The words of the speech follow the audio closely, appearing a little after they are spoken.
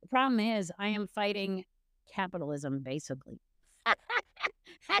problem is I am fighting capitalism, basically.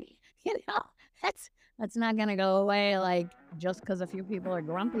 you know, that's not going to go away like just because a few people are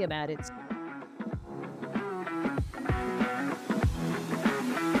grumpy about it.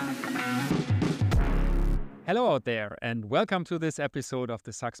 Hello out there, and welcome to this episode of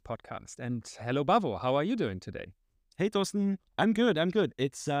the SUX podcast. And hello, Bavo. How are you doing today? Hey, Thorsten. I'm good.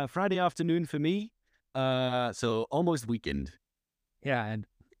 It's Friday afternoon for me, so almost weekend. Yeah, and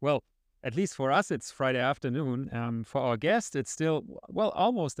well, at least for us, it's Friday afternoon. For our guest, it's still,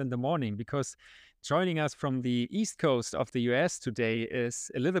 almost in the morning because joining us from the East Coast of the US today is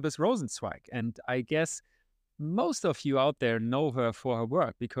Elizabeth Rosenzweig. And I guess most of you out there know her for her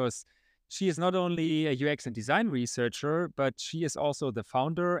work because she is not only a UX and design researcher, but she is also the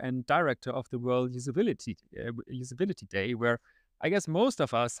founder and director of the World Usability Day, where I guess most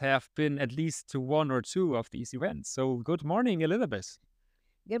of us have been at least to one or two of these events. So good morning, Elizabeth.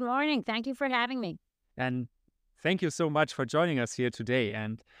 Good morning. Thank you for having me. And thank you so much for joining us here today.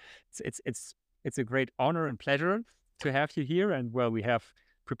 And it's a great honor and pleasure to have you here. And well, we have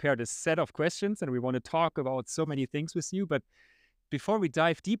prepared a set of questions and we want to talk about so many things with you. But before we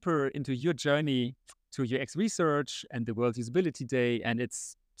dive deeper into your journey to UX research and the World Usability Day and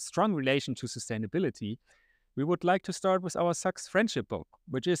its strong relation to sustainability, we would like to start with our SUX friendship book,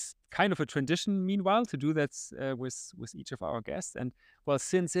 which is kind of a tradition, meanwhile, to do that with each of our guests. And well,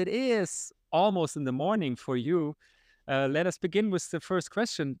 since it is almost in the morning for you, let us begin with the first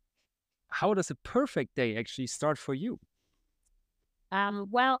question. How does a perfect day actually start for you?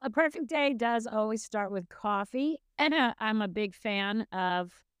 Well, a perfect day does always start with coffee. And I'm a big fan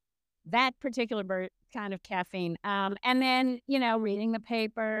of that particular kind of caffeine. And then, reading the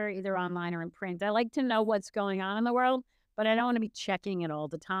paper, either online or in print. I like to know what's going on in the world, but I don't want to be checking it all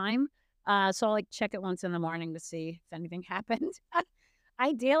the time. So I check it once in the morning to see if anything happened.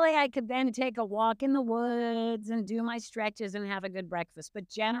 Ideally, I could then take a walk in the woods and do my stretches and have a good breakfast. But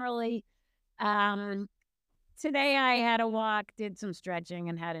generally, today I had a walk, did some stretching,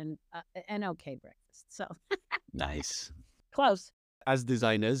 and had an okay breakfast. So Nice. Close. As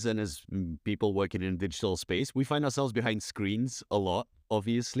designers and as people working in digital space, we find ourselves behind screens a lot,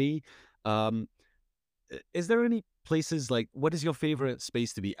 obviously. Is there any places what is your favorite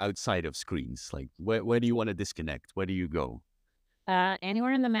space to be outside of screens? Like where do you want to disconnect? Where do you go?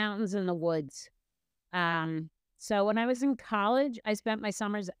 Anywhere in the mountains and the woods. So when I was in college, I spent my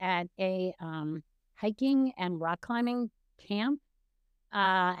summers at a hiking and rock climbing camp.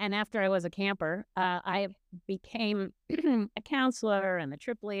 And after I was a camper, I became a counselor and the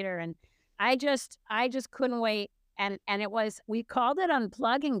trip leader. And I just couldn't wait. And we called it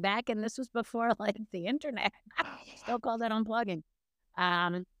unplugging back. And this was before the internet. Still called it unplugging.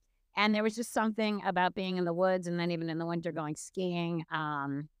 And there was just something about being in the woods and then even in the winter going skiing.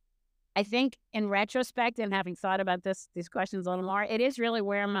 I think in retrospect and having thought about these questions a little more, it is really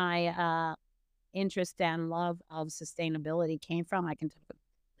where my interest and love of sustainability came from. I can talk about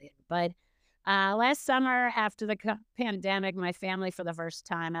it later. But last summer, after the pandemic, my family for the first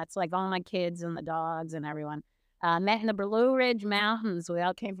time, that's all my kids and the dogs and everyone, met in the Blue Ridge Mountains. We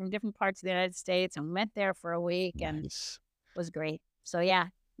all came from different parts of the United States and met there for a week. Nice. And it was great. So yeah,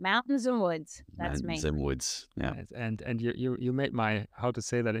 mountains and woods. That's Mountains me. and woods. Yeah. And you made my, how to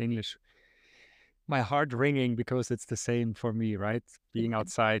say that in English, my heart ringing because it's the same for me, right? Being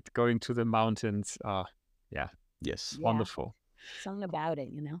outside, going to the mountains. Yeah. Yes. Wonderful. Something about it,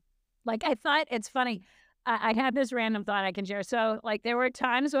 I thought it's funny. I had this random thought I can share. So there were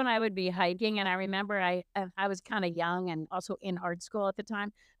times when I would be hiking and I remember I was kind of young and also in art school at the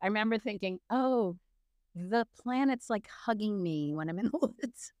time. I remember thinking, oh, the planet's hugging me when I'm in the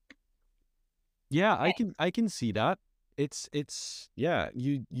woods. Yeah, I can see that. It's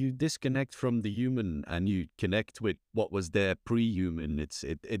you disconnect from the human and you connect with what was there pre-human.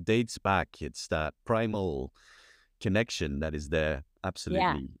 It dates back. It's that primal connection that is there.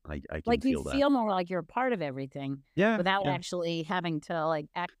 Absolutely. Yeah. I can feel that. You feel more like you're a part of everything. Yeah. Without actually having to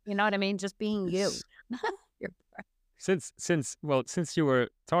act, you know what I mean? Just being you. Since you were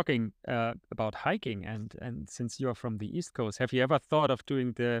talking about hiking and since you're from the East Coast, have you ever thought of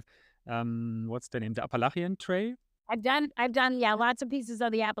doing the what's the name, the Appalachian Trail? I've done lots of pieces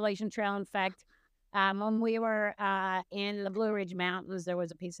of the Appalachian Trail. In fact, when we were in the Blue Ridge Mountains, there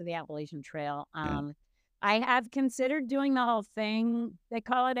was a piece of the Appalachian Trail. I have considered doing the whole thing. They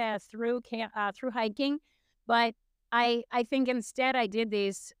call it a through hiking, but I think instead I did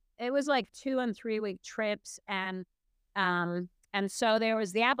these. It was 2 and 3 week trips, and so there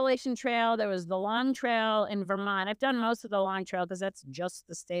was the Appalachian Trail, there was the Long Trail in Vermont. I've done most of the Long Trail because that's just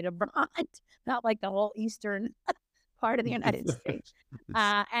the state of Vermont, not the whole eastern part of the United States.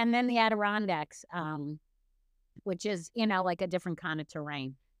 And then the Adirondacks, which is, like a different kind of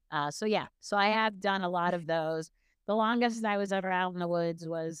terrain. So yeah, so I have done a lot of those. The longest I was ever out in the woods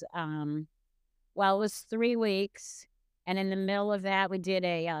was, it was 3 weeks. And in the middle of that, we did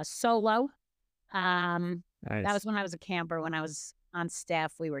a solo. That was Nice. when I was a camper. When I was on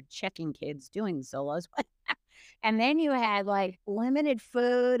staff, we were checking kids doing solos. And then you had like limited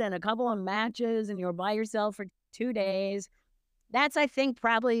food and a couple of matches, and you were by yourself for 2 days. That's, I think,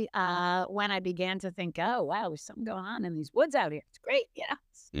 probably when I began to think, oh, wow, there's something going on in these woods out here. It's great. Yeah.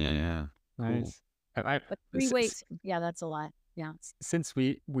 Yeah. Cool. Nice. But 3 weeks, yeah, that's a lot. Yeah. Since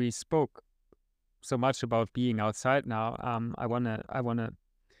we spoke so much about being outside now, I wanna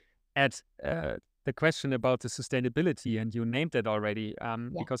add the question about the sustainability, and you named it already, Yeah.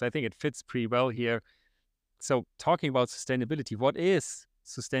 because I think it fits pretty well here. So talking about sustainability, what is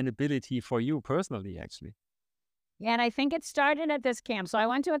sustainability for you personally, actually? Yeah, and I think it started at this camp. So I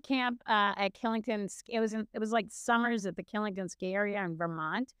went to a camp at Killington. It was like summers at the Killington ski area in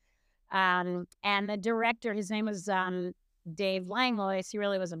Vermont. And the director, his name was Dave Langlois. He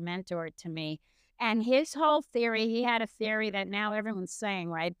really was a mentor to me. And his whole theory, he had a theory that now everyone's saying,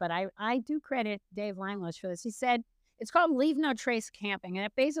 right? But I do credit Dave Langlois for this. He said it's called leave no trace camping. And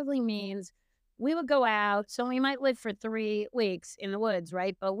it basically means we would go out. So we might live for 3 weeks in the woods,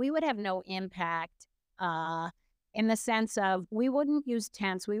 right? But we would have no impact in the sense of we wouldn't use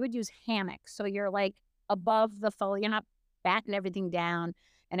tents. We would use hammocks. So you're like above the foliage. You're not batting everything down.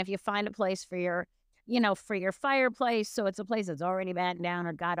 And if you find a place for your, for your fireplace, so it's a place that's already battened down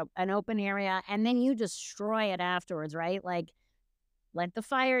or got an open area, and then you destroy it afterwards, right? Like let the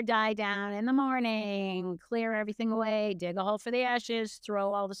fire die down in the morning, clear everything away, dig a hole for the ashes,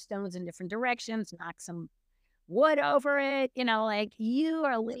 throw all the stones in different directions, knock some wood over it, like you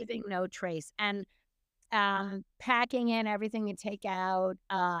are leaving no trace. And packing in everything you take out.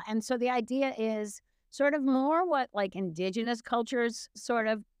 And so the idea is sort of more what like indigenous cultures sort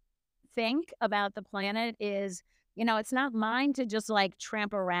of think about the planet is, it's not mine to just like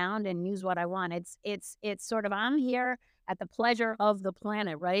tramp around and use what I want. It's sort of I'm here at the pleasure of the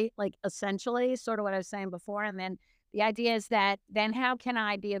planet, right? Like essentially sort of what I was saying before. And then the idea is that then how can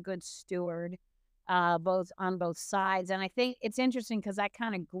I be a good steward both on both sides? And I think it's interesting because that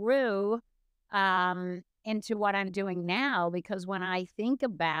kind of grew into what I'm doing now, because when I think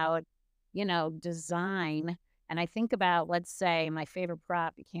about, design, and I think about, let's say, my favorite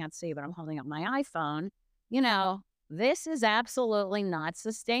prop, you can't see, but I'm holding up my iPhone, this is absolutely not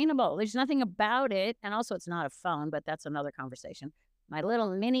sustainable. There's nothing about it. And also, it's not a phone, but that's another conversation. My little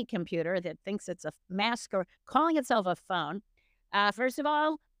mini computer that thinks it's a mask or calling itself a phone. First of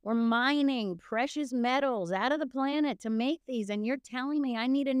all, we're mining precious metals out of the planet to make these. And you're telling me I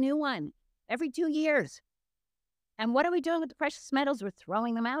need a new one every 2 years. And what are we doing with the precious metals? We're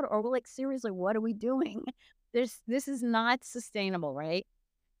throwing them out, or we're like, seriously, what are we doing? This is not sustainable, right?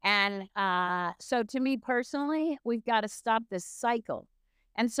 And so to me personally, we've got to stop this cycle.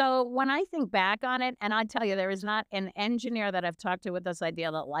 And so when I think back on it, and I tell you, there is not an engineer that I've talked to with this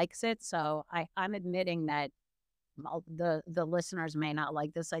idea that likes it. So I'm admitting that the listeners may not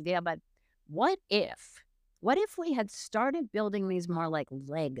like this idea, but what if we had started building these more like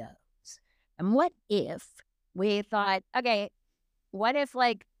Legos? And what if we thought, okay, what if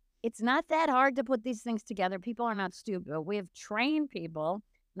like it's not that hard to put these things together? People are not stupid. We have trained people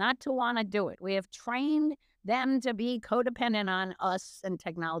not to want to do it. We have trained them to be codependent on us and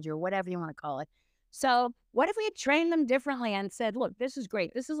technology or whatever you want to call it. So what if we had trained them differently and said, look, this is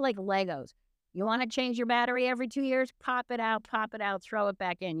great. This is like Legos. You want to change your battery every 2 years? Pop it out, throw it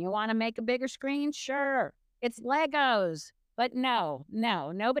back in. You want to make a bigger screen? Sure. It's Legos. But no,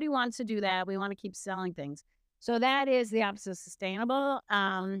 nobody wants to do that. We want to keep selling things. So that is the opposite of sustainable.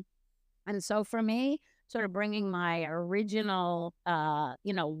 And so for me, sort of bringing my original,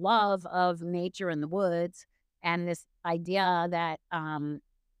 love of nature in the woods and this idea that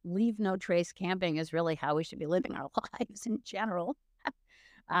leave no trace camping is really how we should be living our lives in general.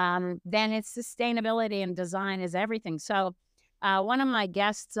 Then it's sustainability and design is everything. So one of my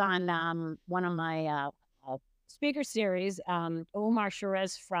guests on one of my speaker series, Omar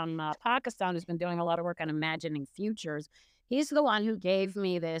Sharez from Pakistan, who's been doing a lot of work on imagining futures. He's the one who gave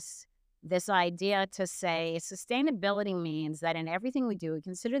me this idea to say sustainability means that in everything we do, we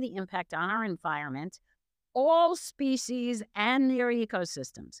consider the impact on our environment, all species and their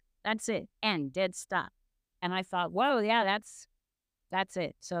ecosystems. That's it. And dead stop. And I thought, whoa, yeah, that's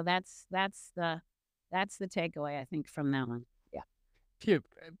it. So that's the takeaway, I think, from that one. Yeah. Phew.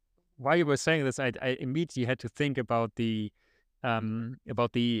 While you were saying this, I immediately had to think about the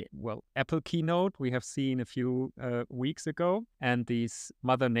about the Apple keynote we have seen a few weeks ago, and this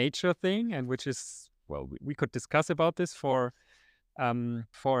Mother Nature thing, and which is we could discuss about this for an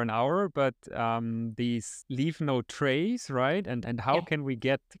hour, but these leave no trace, right? And how Yeah. can we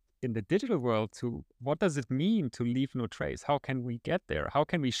get in the digital world to what does it mean to leave no trace? How can we get there? How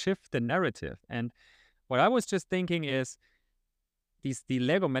can we shift the narrative? And what I was just thinking is the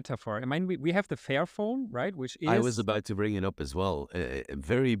Lego metaphor. I mean, we have the Fairphone, right? Which I was is about to bring it up as well.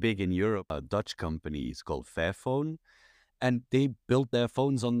 Very big in Europe, a Dutch company is called Fairphone, and they built their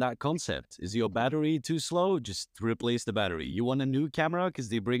phones on that concept. Is your battery too slow? Just replace the battery. You want a new camera? Because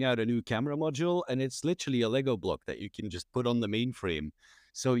they bring out a new camera module, and it's literally a Lego block that you can just put on the mainframe.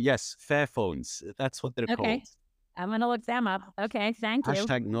 So yes, Fairphones, that's what they're Okay. called. I'm going to look them up. Okay. Thank you.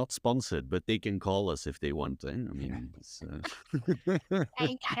 Hashtag not sponsored, but they can call us if they want. I mean,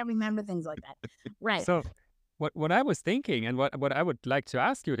 I gotta remember things like that. Right. so. What I was thinking, and what I would like to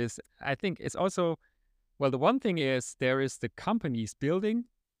ask you is, I think it's also the one thing is there is the companies building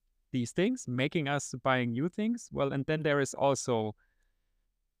these things, making us buying new things. Well, and then there is also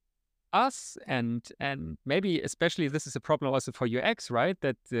us, and maybe especially this is a problem also for UX, right?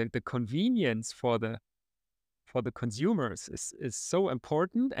 That the convenience for the consumers is so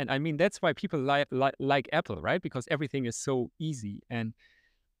important, and I mean that's why people like Apple, right? Because everything is so easy. And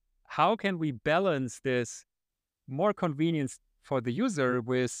how can we balance this more convenience for the user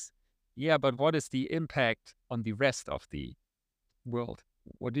with, but what is the impact on the rest of the world?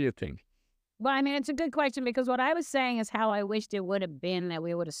 What do you think? Well, I mean, it's a good question because what I was saying is how I wished it would have been that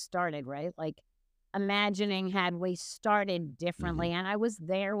we would have started, right? Like imagining had we started differently. And I was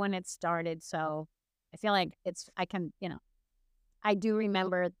there when it started. So I feel like I do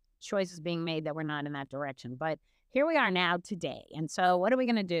remember choices being made that were not in that direction. But here we are now today. And so what are we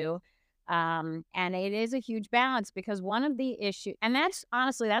going to do? And it is a huge balance because one of the issues, and that's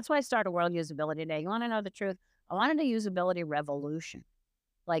honestly, that's why I started World Usability Day. You want to know the truth? I wanted a usability revolution.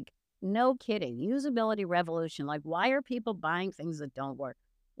 Like, no kidding. Usability revolution. Like, why are people buying things that don't work?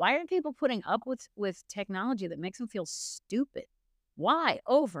 Why are people putting up with technology that makes them feel stupid? Why?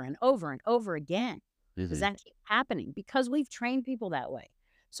 Over and over and over again. Does that keep happening? Because we've trained people that way.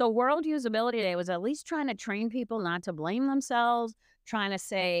 So World Usability Day was at least trying to train people not to blame themselves, trying to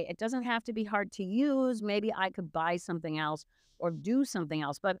say it doesn't have to be hard to use. Maybe I could buy something else or do something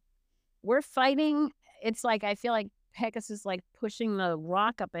else. But we're fighting. It's like I feel like Pegasus is like pushing the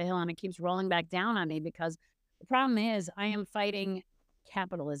rock up a hill and it keeps rolling back down on me because the problem is I am fighting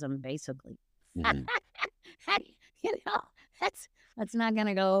capitalism, basically. You know, that's not going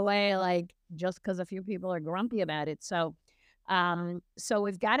to go away like just because a few people are grumpy about it. So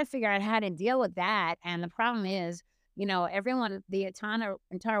we've got to figure out how to deal with that. And the problem is, everyone, the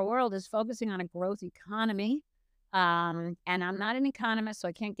entire world is focusing on a growth economy. And I'm not an economist, so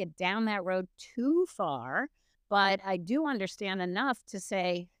I can't get down that road too far. But I do understand enough to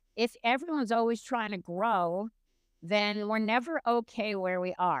say if everyone's always trying to grow, then we're never okay where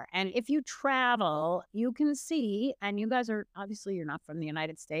we are. And if you travel, you can see, and you guys are obviously you're not from the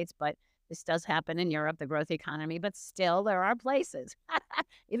United States, but this does happen in Europe, the growth economy, but still there are places,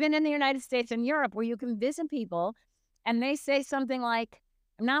 even in the United States and Europe, where you can visit people and they say something like,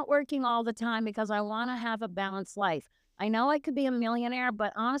 I'm not working all the time because I want to have a balanced life. I know I could be a millionaire,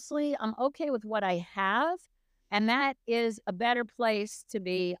 but honestly, I'm okay with what I have. And that is a better place to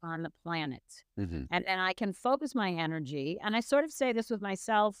be on the planet. And I can focus my energy. And I sort of say this with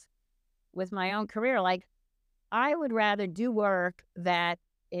myself, with my own career, like I would rather do work that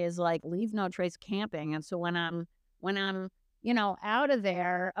is like leave no trace camping. And so when I'm out of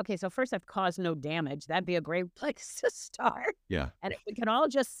there, okay, so first I've caused no damage. That'd be a great place to start. Yeah. And if we could all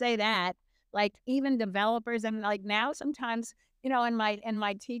just say that, like even developers, and like now sometimes, in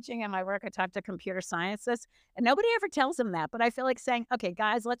my teaching and my work, I talk to computer scientists and nobody ever tells them that. But I feel like saying, okay,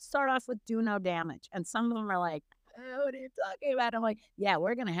 guys, let's start off with do no damage. And some of them are like, oh, what are you talking about? I'm like, yeah,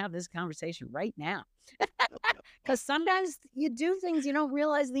 we're going to have this conversation right now. Because sometimes you do things you don't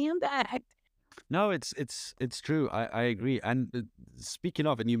realize the impact. No, it's true. I agree. And speaking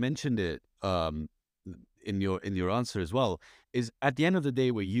of, and you mentioned it in your answer as well, is at the end of the day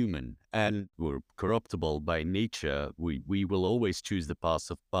we're human and we're corruptible by nature. We will always choose the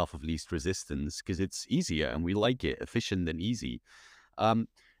path of least resistance because it's easier and we like it, efficient and easy. And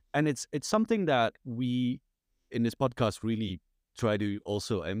it's something that we in this podcast really try to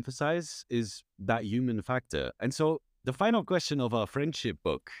also emphasize is that human factor. And so the final question of our friendship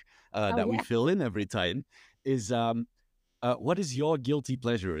book we fill in every time is what is your guilty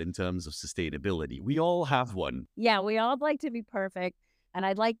pleasure in terms of sustainability? We all have one. Yeah, we all like to be perfect. And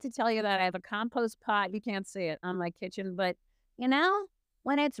I'd like to tell you that I have a compost pot. You can't see it on my kitchen, but you know,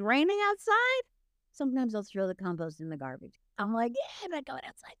 when it's raining outside, sometimes I'll throw the compost in the garbage. I'm like, yeah, I'm not going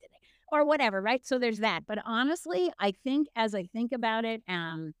outside today or whatever, right? So there's that. But honestly, I think as I think about it,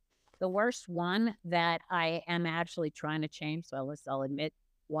 the worst one that I am actually trying to change, so I'll admit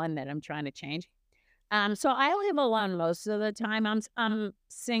one that I'm trying to change. So I live alone most of the time. I'm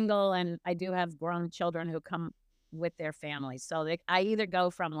single, and I do have grown children who come with their families. So I either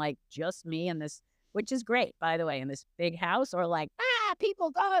go from like just me in this, which is great, by the way, in this big house, or like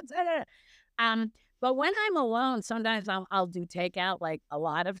people, dogs. But when I'm alone, sometimes I'll do takeout, like a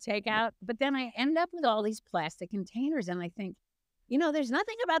lot of takeout. But then I end up with all these plastic containers, and I think, there's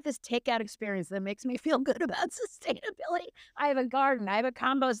nothing about this takeout experience that makes me feel good about sustainability. I have a garden, I have a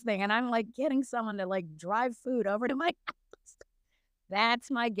compost thing, and I'm like getting someone to like drive food over to my house. That's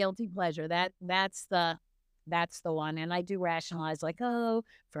my guilty pleasure. That's the one. And I do rationalize like, oh,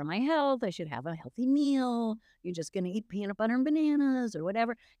 for my health, I should have a healthy meal. You're just gonna eat peanut butter and bananas or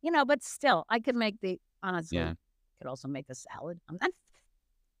whatever, but still I could make honestly, could also make a salad. I'm not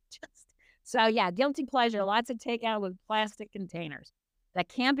just so yeah, guilty pleasure. Lots of takeout with plastic containers that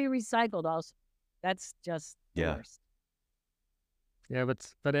can't be recycled. Also, that's just the worst. Yeah,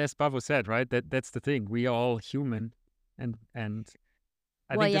 but as Bavo said, right? That's the thing. We are all human, and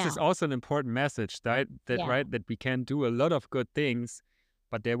I think this is also an important message, right? That we can do a lot of good things,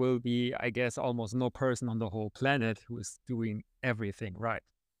 but there will be, I guess, almost no person on the whole planet who is doing everything right.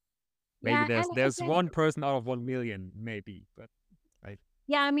 Maybe there's one person out of 1 million, maybe, but right.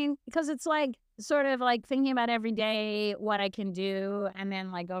 Yeah, I mean, because it's like sort of like thinking about every day what I can do, and then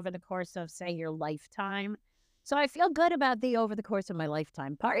like over the course of, say, your lifetime. So I feel good about the over the course of my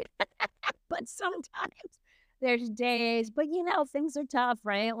lifetime part. But sometimes there's days, but things are tough,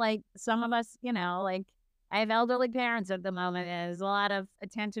 right? Like some of us, like I have elderly parents at the moment, and there's a lot of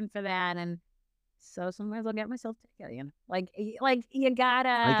attention for that. And so sometimes I'll get myself takeout, like you gotta,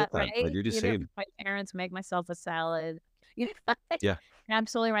 I get that. right? I do the same. My parents make myself a salad. Yeah.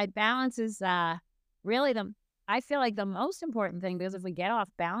 Absolutely right. Balance is really I feel like the most important thing, because if we get off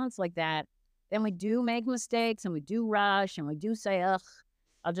balance like that, then we do make mistakes, and we do rush, and we do say, ugh,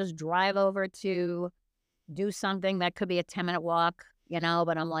 I'll just drive over to do something that could be a 10-minute walk,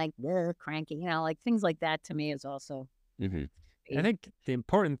 but I'm like, cranky, like things like that to me is also. I think the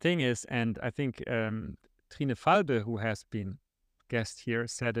important thing is, and I think Trine Falbe, who has been guest here,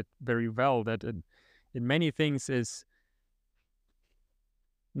 said it very well, that in many things is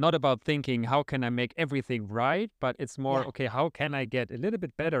not about thinking, how can I make everything right? But it's more, okay, how can I get a little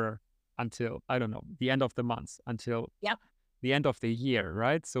bit better until, I don't know, the end of the month, until the end of the year,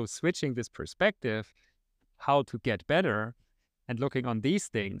 right? So switching this perspective, how to get better, and looking on these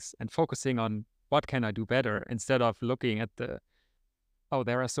things and focusing on what can I do better, instead of looking at there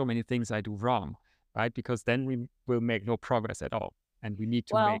are so many things I do wrong, right? Because then we will make no progress at all. And we need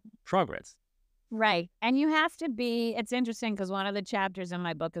to make progress. Right. And you have to it's interesting, because one of the chapters in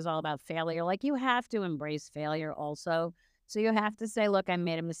my book is all about failure. Like, you have to embrace failure also. So you have to say, look, I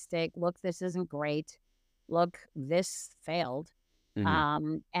made a mistake. Look, this isn't great. Look, this failed.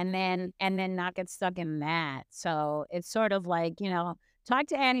 And then not get stuck in that. So it's sort of like, talk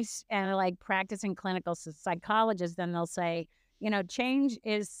to any like practicing clinical psychologists, then they'll say, change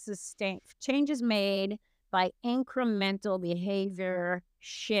is made by incremental behavior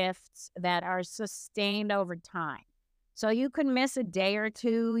shifts that are sustained over time. So you could miss a day or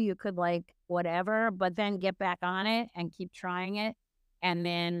two, you could like whatever, but then get back on it and keep trying it. And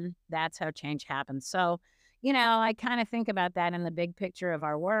then that's how change happens. So, I kind of think about that in the big picture of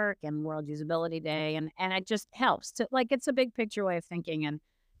our work and World Usability Day. And it just helps to, like, it's a big picture way of thinking. And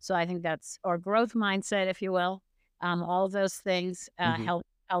so I think or growth mindset, if you will. All of those things help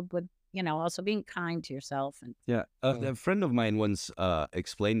with, also being kind to yourself. And a friend of mine once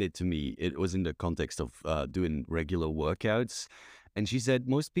explained it to me. It was in the context of doing regular workouts. And she said,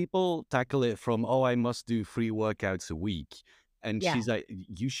 most people tackle it from, I must do 3 workouts a week. And she's like,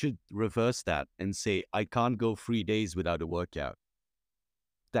 you should reverse that and say, I can't go 3 days without a workout.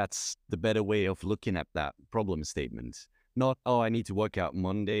 That's the better way of looking at that problem statement. Not, I need to work out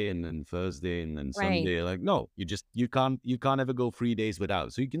Monday and then Thursday and then Sunday. Like, no, you can't ever go 3 days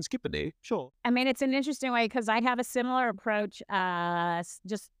without. So you can skip a day, sure. I mean, it's an interesting way, because I have a similar approach,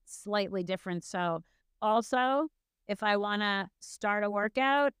 just slightly different. So also, if I want to start a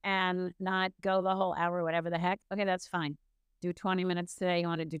workout and not go the whole hour, whatever the heck, okay, that's fine. Do 20 minutes today. You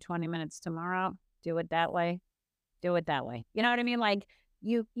want to do 20 minutes tomorrow? Do it that way. Do it that way. You know what I mean? Like,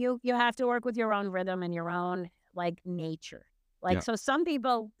 you have to work with your own rhythm and your own like nature. Like, so some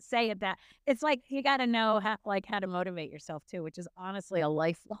people say it that it's like, you got to know how to motivate yourself too, which is honestly a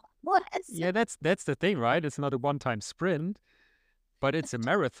lifelong lesson. Yeah, that's the thing, right? It's not a one-time sprint. but it's a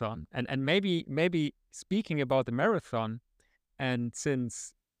marathon. And maybe speaking about the marathon, and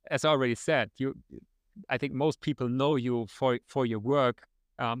since, as I already said, I think most people know you for your work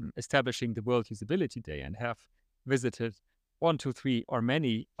establishing the World Usability Day and have visited 1, 2, 3, or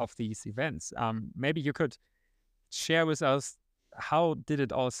many of these events. Maybe you could share with us, how did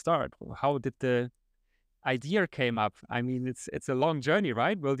it all start? How did the idea came up? I mean, it's a long journey,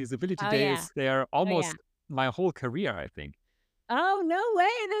 right? World Usability Oh Day yeah. is there Oh yeah. almost my whole career, I think. Oh, no way.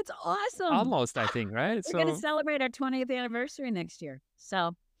 That's awesome. Almost, I think, right? We're going to So celebrate our 20th anniversary next year.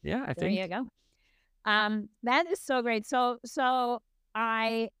 So yeah, I there you think. go. That is so great. So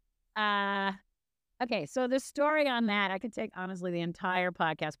I, okay. So the story on that, I could take honestly the entire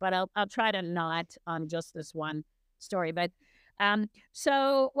podcast, but I'll try to not on just this one story. But,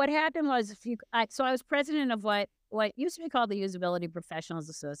 so what happened was, so I was president of what used to be called the Usability Professionals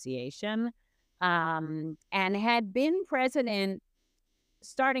Association, and had been president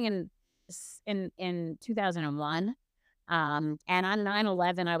starting in 2001. And on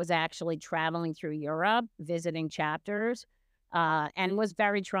 9/11, I was actually traveling through Europe, visiting chapters, and was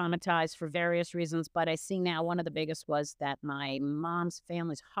very traumatized for various reasons. But I see now one of the biggest was that my mom's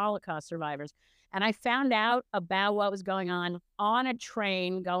family's Holocaust survivors. And I found out about what was going on a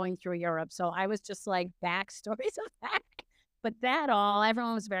train going through Europe. So I was just like backstories of that. But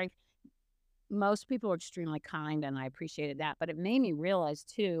everyone was most people were extremely kind, and I appreciated that. But it made me realize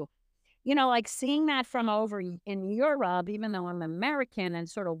too, like seeing that from over in Europe, even though I'm American, and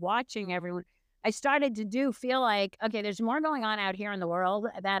sort of watching everyone, I started to feel like, okay, there's more going on out here in the world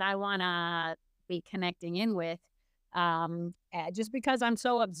that I want to be connecting in with, just because I'm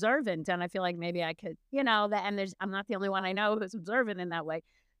so observant, and I feel like maybe I could, and I'm not the only one I know who's observant in that way.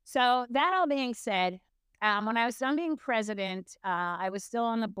 So that all being said, when I was done being president, I was still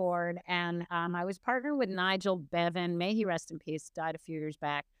on the board, and I was partnered with Nigel Bevan, may he rest in peace, died a few years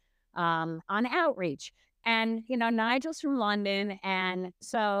back, on outreach. And, Nigel's from London. And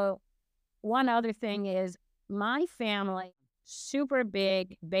so one other thing is, my family, super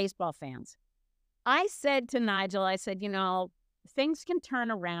big baseball fans. I said to Nigel, I said, things can turn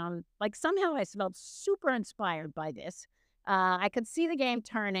around. Like somehow I felt super inspired by this. I could see the game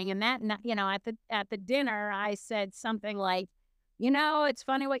turning, and that, at the dinner, I said something like, it's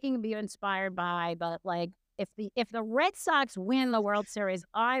funny what you can be inspired by, but like, if the Red Sox win the World Series,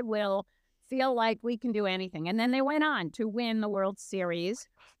 I will feel like we can do anything. And then they went on to win the World Series,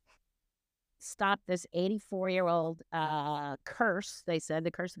 stop this 84-year-old curse. They said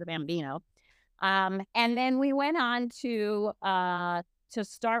the curse of the Bambino. And then we went on to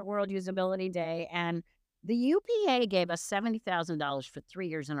start World Usability Day, and the UPA gave us $70,000 for 3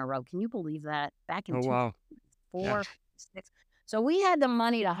 years in a row. Can you believe that? Back in Oh, wow. 2004, Yeah. 6. So we had the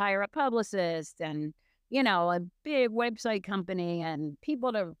money to hire a publicist and, a big website company and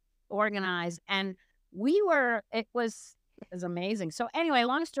people to organize. And it was amazing. So anyway,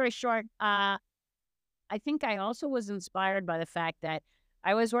 long story short, I think I also was inspired by the fact that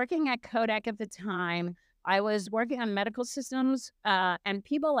I was working at Kodak at the time. I was working on medical systems, and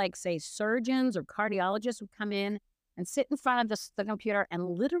people like, say, surgeons or cardiologists would come in and sit in front of the computer and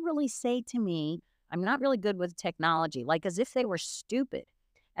literally say to me, I'm not really good with technology, like as if they were stupid.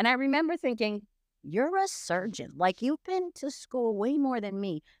 And I remember thinking, you're a surgeon. Like, you've been to school way more than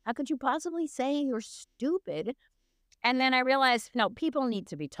me. How could you possibly say you're stupid? And then I realized, no, people need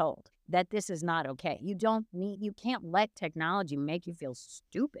to be told that this is not okay. You can't let technology make you feel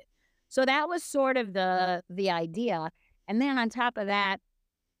stupid. So that was sort of the idea. And then on top of that,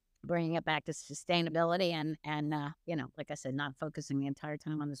 bringing it back to sustainability and like I said, not focusing the entire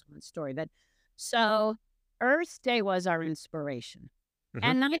time on this one story. But so Earth Day was our inspiration.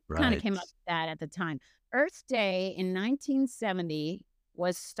 And I kind of came up with that at the time. Earth Day in 1970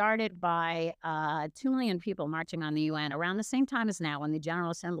 was started by 2 million people marching on the UN around the same time as now, when the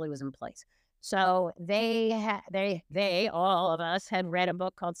General Assembly was in place. So they all of us had read a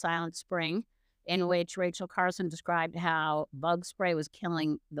book called Silent Spring, in which Rachel Carson described how bug spray was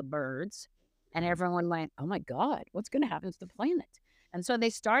killing the birds. And everyone went, oh my God, what's going to happen to the planet? And so they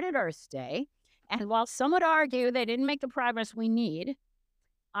started Earth Day. And while some would argue they didn't make the progress we need,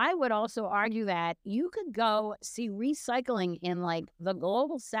 I would also argue that you could go see recycling in like the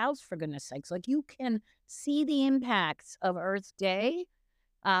global south, for goodness sakes. Like, you can see the impacts of Earth Day.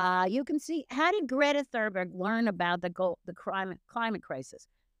 You can see, how did Greta Thunberg learn about the climate crisis?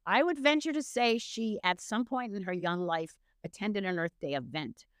 I would venture to say she, at some point in her young life, attended an Earth Day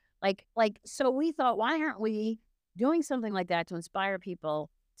event. So we thought, why aren't we doing something like that to inspire people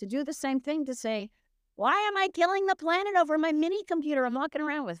to do the same thing, to say, Why am I killing the planet over my mini computer I'm walking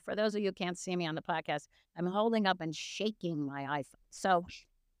around with? For those of you who can't see me on the podcast, I'm holding up and shaking my iPhone. So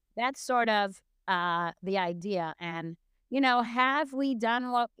that's sort of the idea. And, have we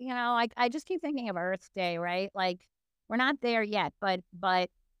done what, I just keep thinking of Earth Day, right? Like, we're not there yet, but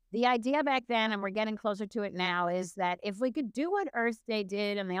the idea back then, and we're getting closer to it now, is that if we could do what Earth Day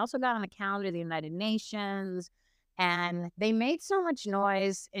did, and they also got on the calendar of the United Nations, and they made so much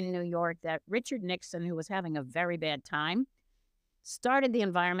noise in New York that Richard Nixon, who was having a very bad time, started the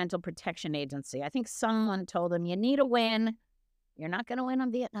Environmental Protection Agency. I think someone told him, you need a win. You're not going to win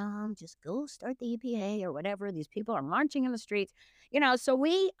on Vietnam. Just go start the EPA or whatever. These people are marching in the streets. So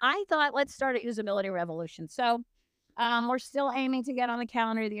I thought, let's start a usability revolution. So we're still aiming to get on the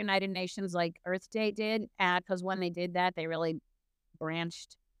calendar of the United Nations like Earth Day did, because when they did that, they really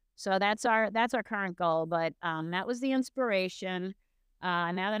branched. So that's our current goal. But that was the inspiration.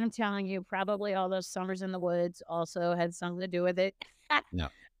 Now that I'm telling you, probably all those summers in the woods also had something to do with it. Yeah.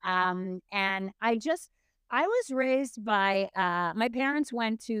 And I was raised by, my parents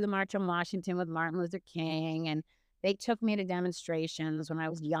went to the March on Washington with Martin Luther King, and they took me to demonstrations when I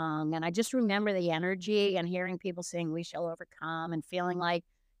was young. And I just remember the energy and hearing people saying, we shall overcome, and feeling like,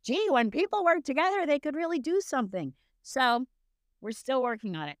 gee, when people work together, they could really do something. So we're still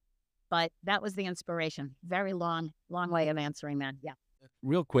working on it. But that was the inspiration. Very long way of answering that. Yeah.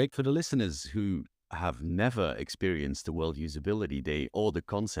 Real quick, for the listeners who have never experienced the World Usability Day or the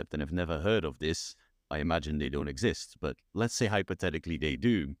concept and have never heard of this, I imagine they don't exist, but let's say hypothetically they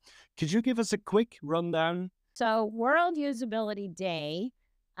do. Could you give us a quick rundown? So World Usability Day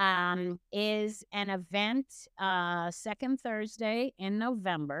is an event, second Thursday in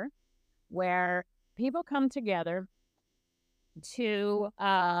November, where people come together to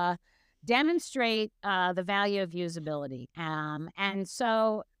demonstrate the value of usability. And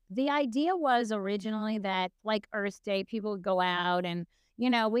so the idea was originally that, like Earth Day, people would go out and,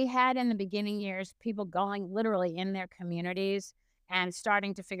 we had in the beginning years people going literally in their communities and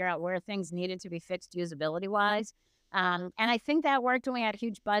starting to figure out where things needed to be fixed usability-wise. And I think that worked when we had a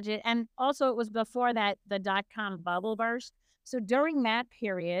huge budget. And also it was before that the dot-com bubble burst. So during that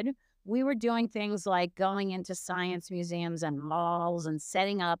period, we were doing things like going into science museums and malls and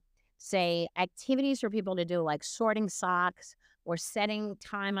setting up, say, activities for people to do, like sorting socks or setting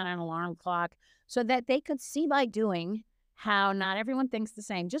time on an alarm clock, so that they could see by doing how not everyone thinks the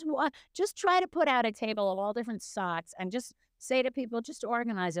same. Just try to put out a table of all different socks and just say to people, just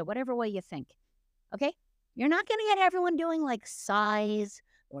organize it whatever way you think. Okay? You're not going to get everyone doing like size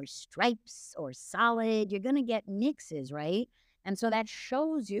or stripes or solid. You're going to get mixes, right? And so that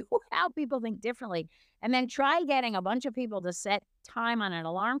shows you how people think differently. And then try getting a bunch of people to set time on an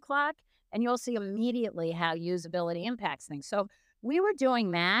alarm clock, and you'll see immediately how usability impacts things. So we were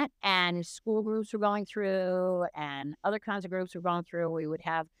doing that, and school groups were going through, and other kinds of groups were going through. We would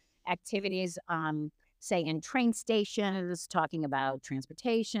have activities, say, in train stations, talking about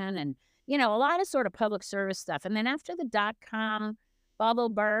transportation and, a lot of sort of public service stuff. And then after the dot-com bubble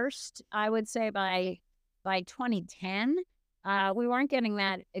burst, I would say by 2010, we weren't getting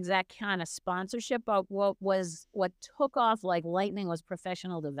that exact kind of sponsorship, but what took off like lightning was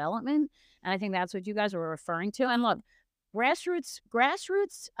professional development. And I think that's what you guys were referring to. And look, grassroots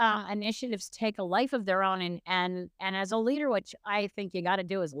initiatives take a life of their own. And as a leader, which I think you got to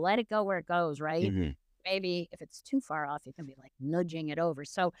do is let it go where it goes, right? Mm-hmm. Maybe if it's too far off, you can be like nudging it over.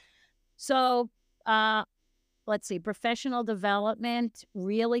 So let's see, professional development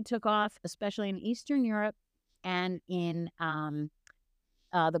really took off, especially in Eastern Europe and in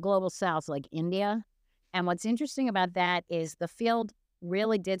the global South, like India. And what's interesting about that is the field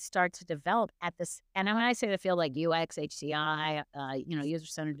really did start to develop at this. And when I say the field, like UX, HCI,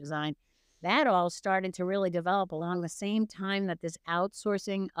 user-centered design, that all started to really develop along the same time that this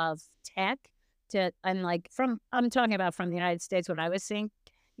outsourcing of tech I'm talking about from the United States, what I was seeing,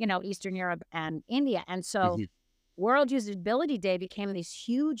 Eastern Europe and India. And so World Usability Day became these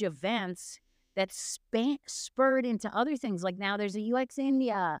huge events that spurred into other things. Like now there's a UX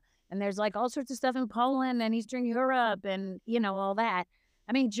India, and there's like all sorts of stuff in Poland and Eastern Europe and, all that.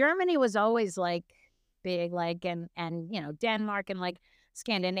 I mean, Germany was always like big, like, and Denmark and like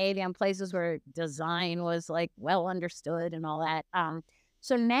Scandinavia and places where design was like well understood and all that.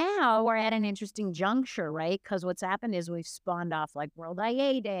 So now we're at an interesting juncture, right? Because what's happened is we've spawned off like World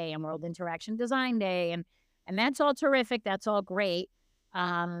IA Day and World Interaction Design Day, and that's all terrific. That's all great.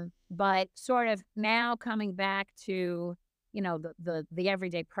 But sort of now coming back to, the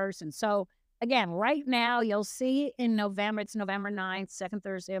everyday person. So again, right now you'll see in November, it's November 9th, second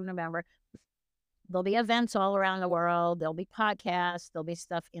Thursday of November, there'll be events all around the world. There'll be podcasts. There'll be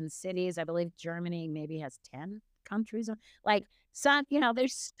stuff in cities. I believe Germany maybe has 10 countries. Like some,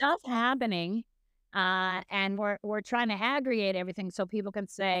 there's stuff happening, and we're trying to aggregate everything so people can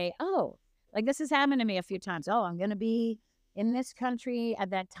say, oh, like this has happened to me a few times. Oh, I'm going to be in this country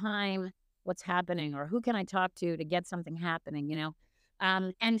at that time. What's happening, or who can I talk to get something happening?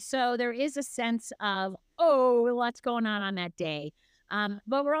 And so there is a sense of, oh, what's going on that day.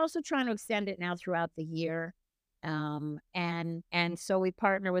 But we're also trying to extend it now throughout the year. And so we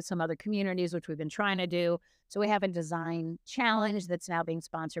partner with some other communities, which we've been trying to do. So we have a design challenge that's now being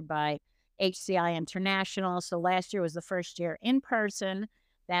sponsored by HCI International. So last year was the first year in person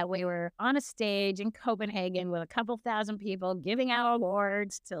that we were on a stage in Copenhagen with a couple thousand people giving out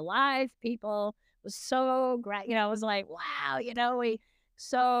awards to live people. It was so great. It was like, wow, we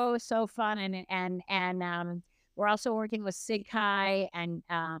so fun. And we're also working with SIGCHI and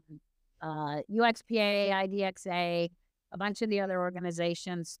UXPA, IDXA, a bunch of the other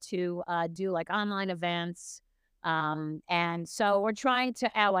organizations to do like online events. And so we're trying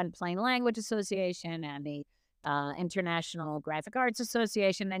to and Plain Language Association and the International Graphic Arts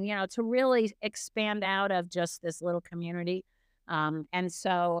Association, and to really expand out of just this little community. And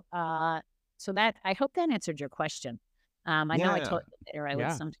so that, I hope that answered your question. I know I told you there I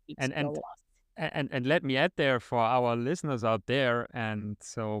would sometimes go lost. And let me add there for our listeners out there, and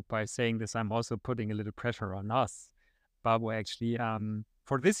so by saying this, I'm also putting a little pressure on us, Babu, actually.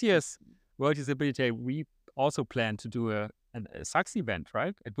 For this year's World Usability Day, we also plan to do a SUX event,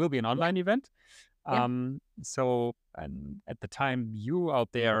 right? It will be an online event. So at the time you out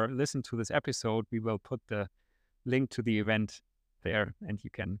there listen to this episode, we will put the link to the event there, and you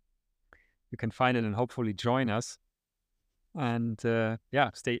can find it and hopefully join us. And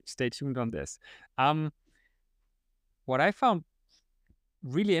stay tuned on this. What I found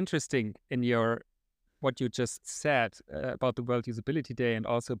really interesting in what you just said about the World Usability Day and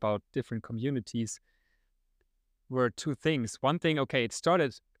also about different communities were two things. One thing, okay,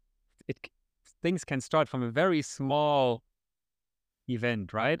 things can start from a very small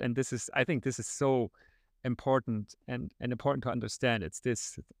event, right? And I think this is so important and important to understand. It's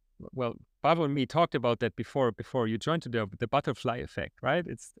this, well, Barbara and me talked about that before you joined today, the butterfly effect, right?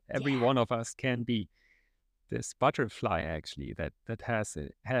 It's every one of us can be this butterfly actually that has a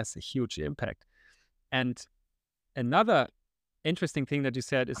huge impact. And another interesting thing that you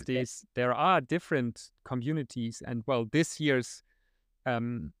said is there are different communities, and well, this year's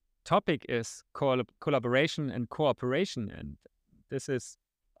topic is collaboration and cooperation, and this is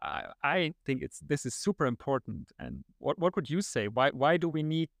I think this is super important. And what would you say? Why do we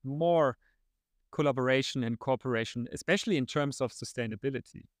need more collaboration and cooperation, especially in terms of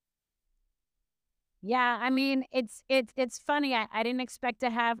sustainability? Yeah, I mean, it's funny. I didn't expect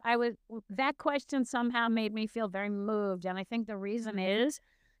to have. That question somehow made me feel very moved, and I think the reason is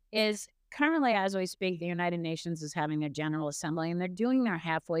currently, as we speak, the United Nations is having their General Assembly, and they're doing their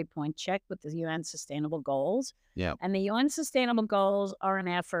halfway point check with the UN Sustainable Goals. Yeah. And the UN Sustainable Goals are an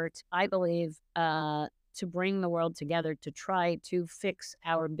effort, I believe, to bring the world together to try to fix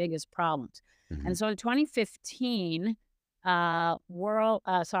our biggest problems. Mm-hmm. And so in 2015, in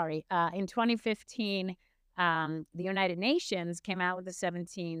 2015, the United Nations came out with the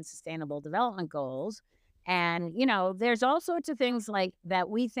 17 Sustainable Development Goals. And, there's all sorts of things like that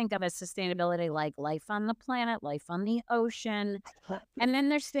we think of as sustainability, like life on the planet, life on the ocean. And then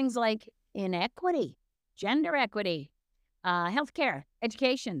there's things like inequity, gender equity, healthcare,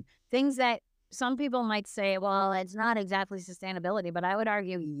 education, things that some people might say, well, it's not exactly sustainability, but I would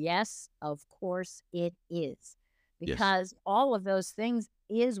argue, yes, of course it is. Because all of those things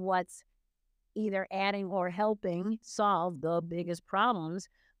is what's either adding or helping solve the biggest problems,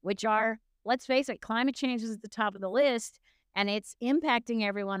 which are, let's face it, climate change is at the top of the list, and it's impacting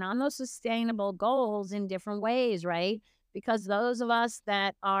everyone on those sustainable goals in different ways, right? Because those of us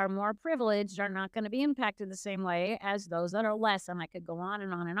that are more privileged are not going to be impacted the same way as those that are less. And I could go on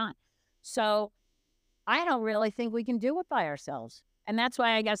and on and on. So I don't really think we can do it by ourselves. And that's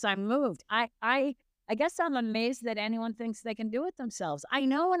why I guess I'm moved. I guess I'm amazed that anyone thinks they can do it themselves. I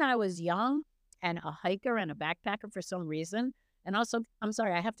know when I was young and a hiker and a backpacker for some reason, and also, I'm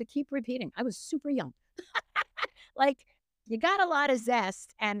sorry, I have to keep repeating, I was super young. Like, you got a lot of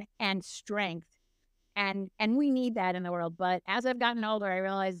zest and strength, and we need that in the world. But as I've gotten older, I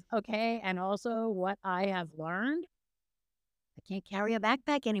realize, okay, and also what I have learned, I can't carry a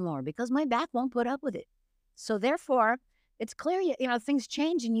backpack anymore because my back won't put up with it. So therefore, it's clear, things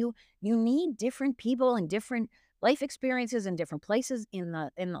change, and you need different people and different life experiences and different places in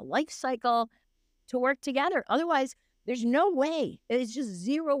the life cycle to work together. Otherwise, there's no way. It's just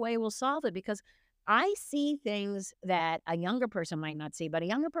zero way we'll solve it, because I see things that a younger person might not see, but a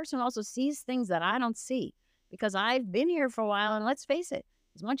younger person also sees things that I don't see because I've been here for a while. And let's face it,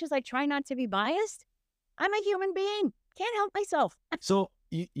 as much as I try not to be biased, I'm a human being. Can't help myself. So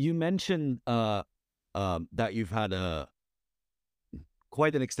you mentioned that you've had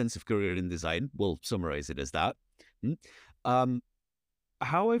quite an extensive career in design. We'll summarize it as that. Mm. Um,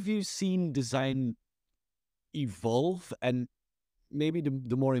 how have you seen design evolve? And maybe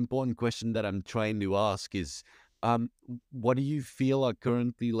the more important question that I'm trying to ask is, what do you feel are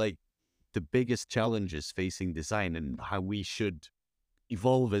currently like the biggest challenges facing design, and how we should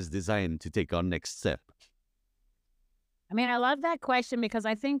evolve as design to take our next step? I mean, I love that question because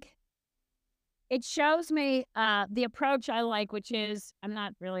I think it shows me the approach I like, which is I'm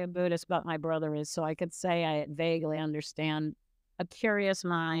not really a Buddhist, but my brother is. So I could say I vaguely understand a curious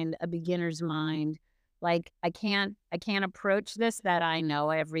mind, a beginner's mind. Like I can't approach this that I know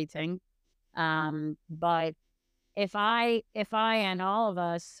everything. But if I and all of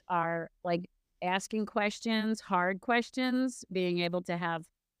us are like asking questions, hard questions, being able to have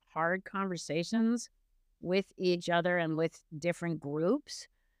hard conversations with each other and with different groups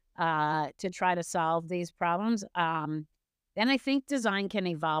to try to solve these problems, then I think design can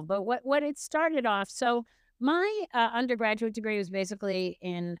evolve. But what it started off, so my undergraduate degree was basically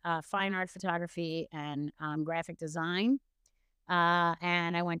in fine art photography and graphic design.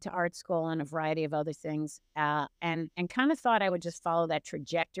 And I went to art school and a variety of other things, and kind of thought I would just follow that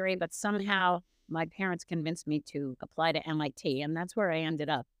trajectory. But somehow my parents convinced me to apply to MIT, and that's where I ended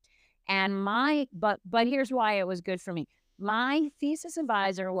up. And but here's why it was good for me. My thesis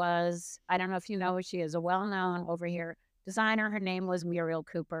advisor was, I don't know if you know who she is, a well-known over here designer. Her name was Muriel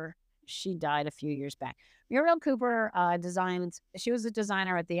Cooper. She died a few years back. Muriel Cooper she was a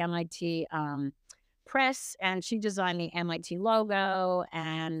designer at the MIT press, and she designed the MIT logo.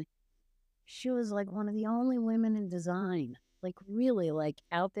 And she was like one of the only women in design, like really like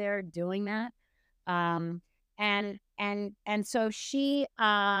out there doing that. Um, and so she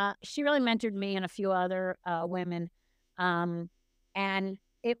really mentored me and a few other women. Um, and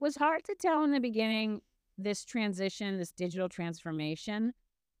it was hard to tell in the beginning, this transition, this digital transformation,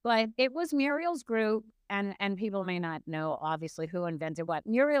 but it was Muriel's group. And people may not know obviously who invented what.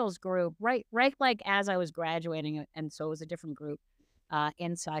 Muriel's group, right like as I was graduating, and so it was a different group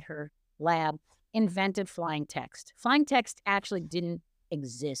inside her lab, invented flying text. Flying text actually didn't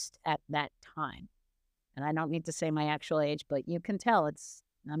exist at that time. And I don't need to say my actual age, but you can tell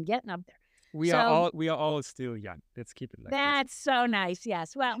I'm getting up there. We are all still young. Let's keep it like this. That's so nice.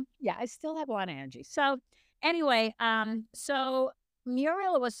 Yes. Well, yeah, I still have a lot of energy. So anyway, so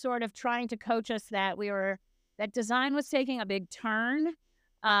Muriel was sort of trying to coach us that that design was taking a big turn.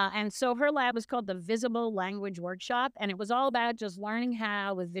 And so her lab was called the Visible Language Workshop. And it was all about just learning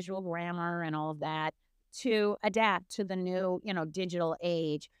how, with visual grammar and all of that, to adapt to the new, digital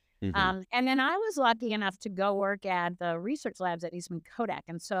age. Mhm. And then I was lucky enough to go work at the research labs at Eastman Kodak.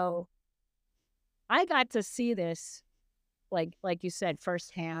 And so I got to see this, like you said,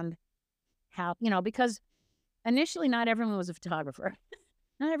 firsthand, how, because initially not everyone was a photographer.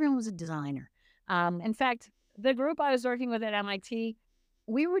 Not everyone was a designer. In fact, the group I was working with at MIT,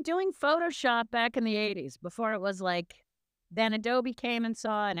 we were doing Photoshop back in the 80s before it was like, then Adobe came and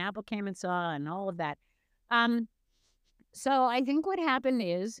saw, and Apple came and saw, and all of that. So I think what happened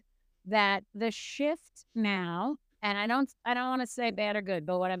is that the shift now, and I don't want to say bad or good,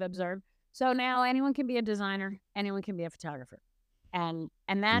 but what I've observed. So now anyone can be a designer, anyone can be a photographer. And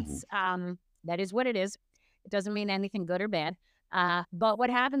that's that is what it is. It doesn't mean anything good or bad. But what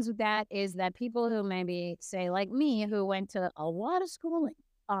happens with that is that people who maybe say like me, who went to a lot of schooling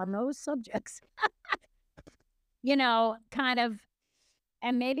on those subjects, kind of,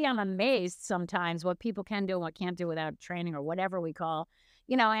 and maybe I'm amazed sometimes what people can do and what can't do without training or whatever we call,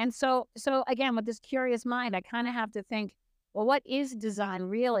 and so again, with this curious mind, I kind of have to think, well, what is design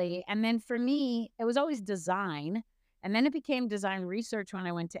really? And then for me, it was always design. And then it became design research when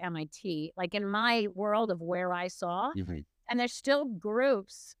I went to MIT, like in my world of where I saw. Mhm. And there's still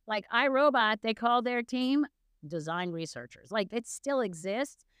groups like iRobot, they call their team design researchers. Like it still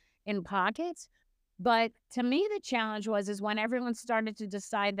exists in pockets. But to me, the challenge is when everyone started to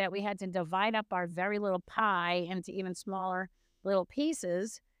decide that we had to divide up our very little pie into even smaller little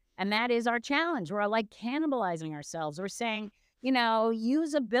pieces. And that is our challenge. We're like cannibalizing ourselves. We're saying,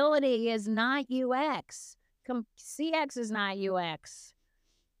 usability is not UX. CX is not UX.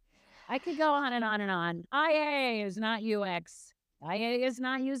 I could go on and on and on. IA is not UX. IA is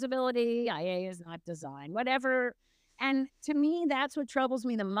not usability. IA is not design, whatever. And to me, that's what troubles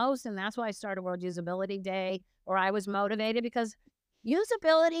me the most. And that's why I started World Usability Day, or I was motivated because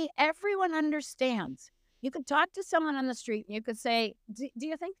Usability, everyone understands. You could talk to someone on the street and you could say, do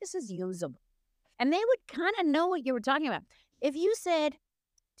you think this is usable? And they would kind of know what you were talking about. If you said,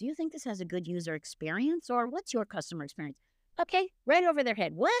 do you think this has a good user experience, or what's your customer experience? Okay, right over their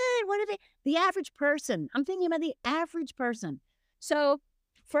head. What are they? The average person. I'm thinking about the average person. So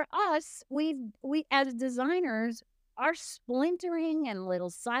for us, we as designers are splintering and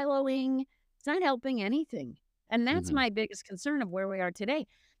little siloing. It's not helping anything. And that's Hmm. my biggest concern of where we are today,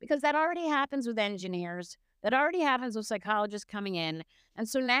 because that already happens with engineers. That already happens with psychologists coming in. And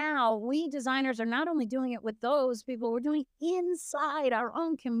so now we designers are not only doing it with those people, we're doing inside our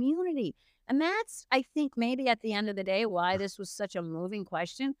own community. And that's, I think, maybe at the end of the day, why this was such a moving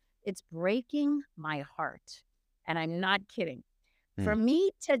question. It's breaking my heart. And I'm not kidding. For Mm.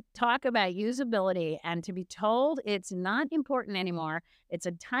 me to talk about usability and to be told it's not important anymore, it's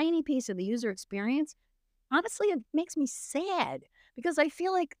a tiny piece of the user experience, honestly, it makes me sad, because I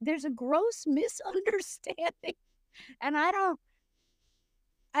feel like there's a gross misunderstanding. And I don't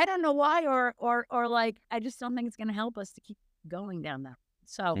know why, or like, I just don't think it's going to help us to keep going down that.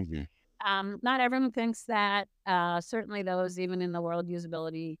 So, Hmm. not everyone thinks that. Certainly, those even in the World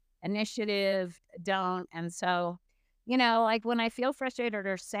Usability Initiative don't. And so, like when I feel frustrated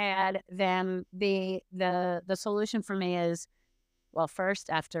or sad, then the solution for me is, well, first,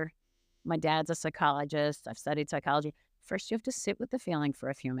 after my dad's a psychologist, I've studied psychology. First, you have to sit with the feeling for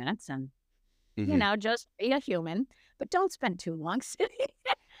a few minutes and Hmm. just be a human, but don't spend too long sitting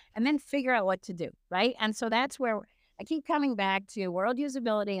and then figure out what to do, right? And so that's where I keep coming back to World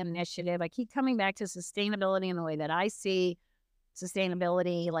Usability Initiative. I keep coming back to sustainability in the way that I see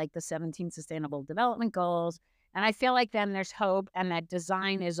sustainability, like the 17 Sustainable Development Goals. And I feel like then there's hope, and that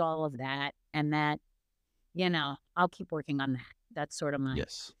design is all of that. And that, I'll keep working on that. That's sort of my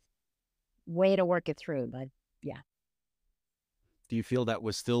Yes. way to work it through. But yeah. Do you feel that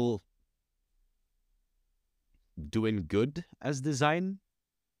we're still doing good as design?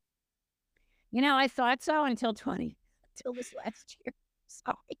 I thought so until until this last year.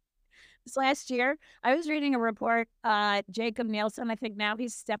 Sorry. This last year, I was reading a report, Jacob Nielsen, I think now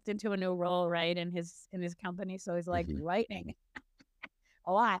he's stepped into a new role, right, in his company. So he's like Hmm. writing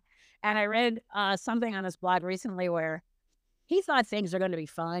a lot. And I read something on his blog recently where he thought things are going to be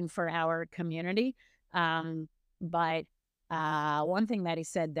fine for our community. But one thing that he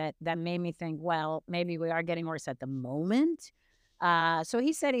said that made me think, well, maybe we are getting worse at the moment. So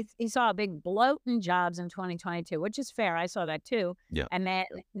he said he saw a big bloat in jobs in 2022, which is fair. I saw that too. Yeah. And that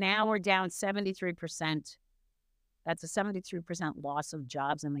now we're down 73%. That's a 73% loss of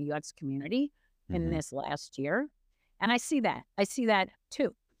jobs in the UX community in Hmm. this last year. And I see that. I see that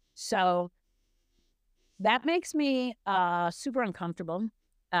too. So that makes me super uncomfortable.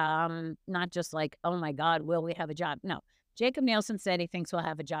 Not just like, oh my God, will we have a job? No. Jacob Nielsen said he thinks we'll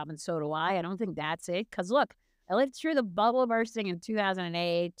have a job, and so do I. I don't think that's it. Because look, I lived through the bubble bursting in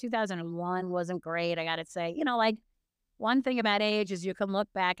 2008. 2001 wasn't great, I got to say. Like, one thing about age is you can look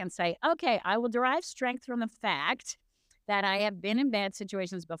back and say, okay, I will derive strength from the fact that I have been in bad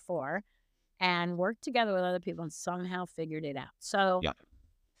situations before and worked together with other people and somehow figured it out. So Yeah.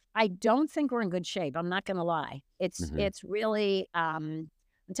 I don't think we're in good shape. I'm not going to lie. Hmm. It's really on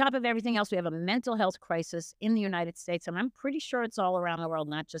top of everything else, we have a mental health crisis in the United States, and I'm pretty sure it's all around the world,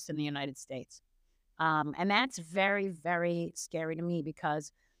 not just in the United States. And that's very, very scary to me,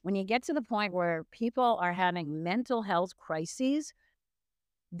 because when you get to the point where people are having mental health crises,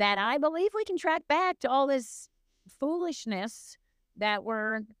 that I believe we can track back to all this foolishness that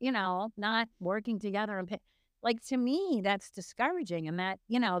we're, not working together. And like, to me, that's discouraging. And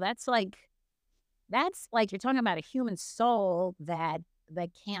that's like you're talking about a human soul that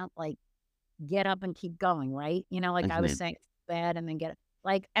can't like get up and keep going, right? Like I was Hmm. saying, bad and then get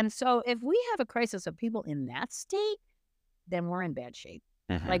like, and so if we have a crisis of people in that state, then we're in bad shape.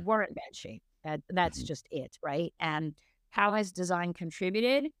 Like, Hmm. we're in bad shape. That's Hmm. just it, right? And how has design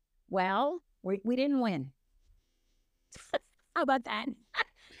contributed? Well, we didn't win. How about that?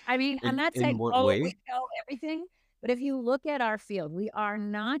 I mean, I'm not In saying, what oh, way? we know everything, but if you look at our field, we are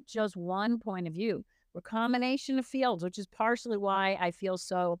not just one point of view. We're a combination of fields, which is partially why I feel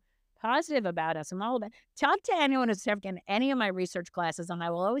so positive about us. I'm all about talk to anyone who's taken any of my research classes, and I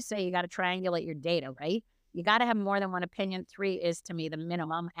will always say you got to triangulate your data, right? You got to have more than one opinion. 3 is to me the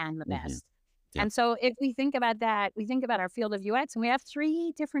minimum and the Hmm. best. Yeah. And so if we think about that, we think about our field of UX, and we have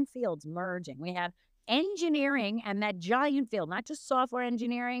 3 different fields merging. We have engineering and that giant field, not just software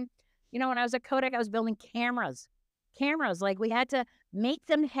engineering. When I was at Kodak, I was building cameras. Cameras, like we had to make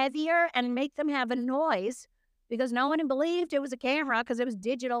them heavier and make them have a noise because no one believed it was a camera because it was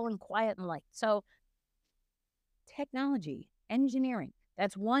digital and quiet and light. So technology, engineering.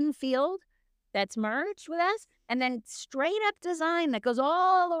 That's one field that's merged with us. And then straight up design that goes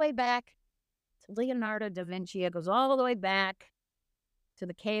all the way back to Leonardo da Vinci. It goes all the way back to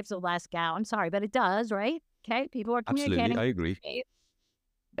the caves of Lascaux. I'm sorry, but it does, right? Okay, people are Absolutely, communicating. I agree.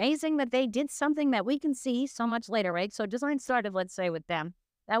 Amazing that they did something that we can see so much later, right? So design started, let's say, with them.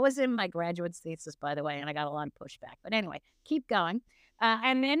 That was in my graduate thesis, by the way, and I got a lot of pushback. But anyway, keep going.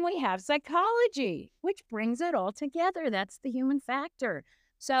 And then we have psychology, which brings it all together. That's the human factor.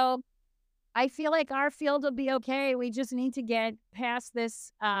 So I feel like our field will be okay. We just need to get past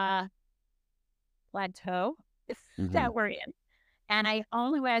this plateau Mhm. that we're in. And the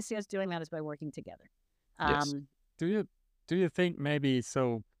only way I see us doing that is by working together. Yes. Do you think maybe,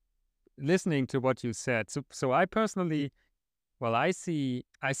 so listening to what you said, so I personally, well, I see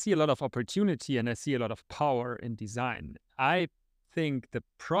a lot of opportunity and I see a lot of power in design. I think the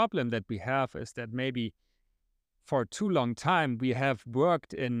problem that we have is that maybe for too long time we have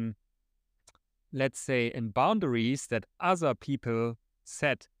worked in, let's say, in boundaries that other people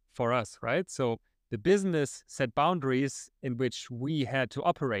set for us, right? So the business set boundaries in which we had to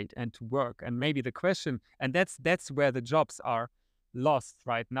operate and to work. And maybe the question, and that's where the jobs are lost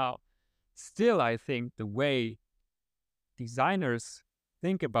right now. Still, I think the way designers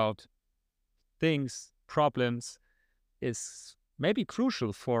think about things, problems, is maybe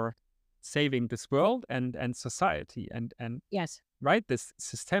crucial for saving this world and society, and Yes. right, this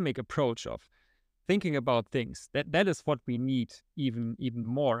systemic approach of thinking about things, that is what we need even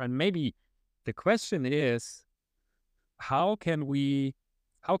more. And maybe the question is, how can we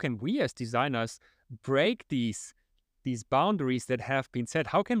as designers break these boundaries that have been set?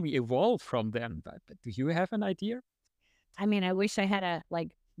 How can we evolve from them? But do you have an idea? I mean, I wish I had a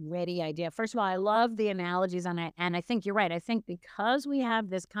ready idea. First of all, I love the analogies on it, and I think you're right. I think because we have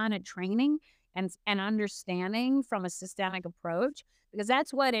this kind of training and understanding from a systemic approach, because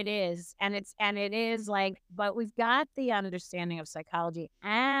that's what it is, and it is like, but we've got the understanding of psychology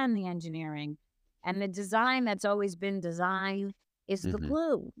and the engineering and the design that's always been design is the Mhm.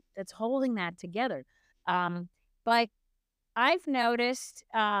 glue that's holding that together. But I've noticed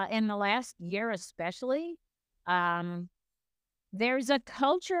in the last year, especially. There's a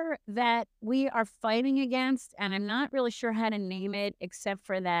culture that we are fighting against, and I'm not really sure how to name it, except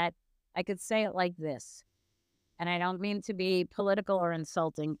for that I could say it like this. And I don't mean to be political or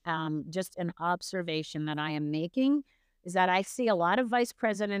insulting. Just an observation that I am making is that I see a lot of vice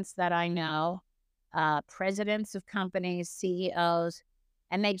presidents that I know, presidents of companies, CEOs,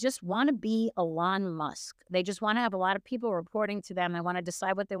 and they just want to be Elon Musk. They just want to have a lot of people reporting to them. They want to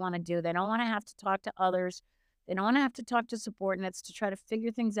decide what they want to do. They don't want to have to talk to others. They don't want to have to talk to subordinates to try to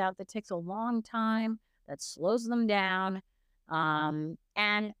figure things out. That takes a long time. That slows them down.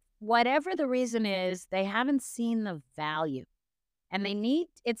 And whatever the reason is, they haven't seen the value. And they need,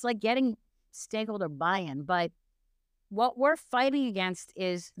 it's like getting stakeholder buy-in. But what we're fighting against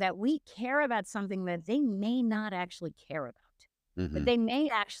is that we care about something that they may not actually care about. But Mhm. they may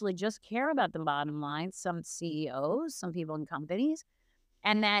actually just care about the bottom line, some CEOs, some people in companies,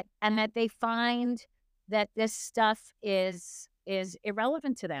 and that they find that this stuff is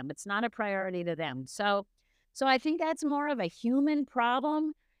irrelevant to them. It's not a priority to them. So I think that's more of a human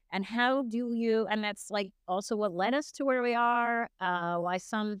problem. And how do you, and that's like also what led us to where we are, why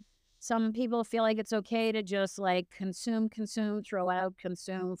some people feel like it's okay to just like consume, throw out,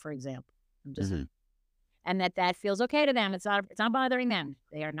 consume, for example. I'm just Mhm. and that feels okay to them. It's not bothering them.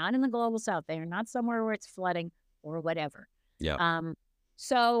 They are not in the global south. They are not somewhere where it's flooding or whatever. Yeah.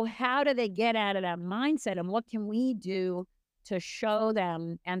 So how do they get out of that mindset, and what can we do to show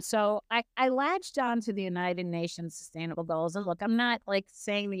them? And so I latched on to the United Nations Sustainable Goals. And look, I'm not like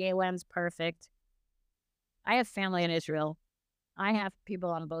saying the UN's perfect. I have family in Israel. I have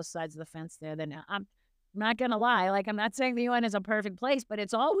people on both sides of the fence there. That I'm not going to lie. Like, I'm not saying the UN is a perfect place, but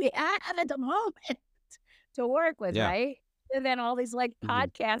it's all we have at the moment to work with, Yeah. right? And then all these like Mhm.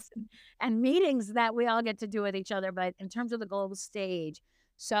 podcasts and meetings that we all get to do with each other, but in terms of the global stage.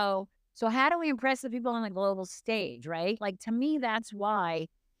 So how do we impress the people on the global stage, right? Like, to me, that's why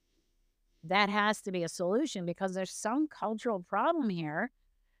that has to be a solution, because there's some cultural problem here.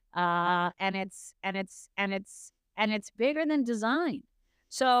 And it's bigger than design.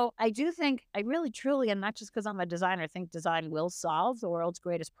 So I do think, I really truly, and not just because I'm a designer, think design will solve the world's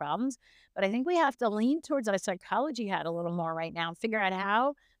greatest problems. But I think we have to lean towards our psychology hat a little more right now and figure out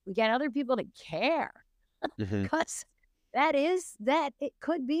how we get other people to care. Mhm. Because it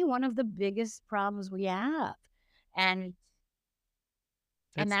could be one of the biggest problems we have. And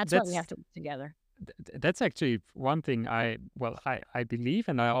That's that's what we have to put together. that's actually one thing I believe,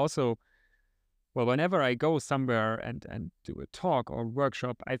 and I also well, whenever I go somewhere and do a talk or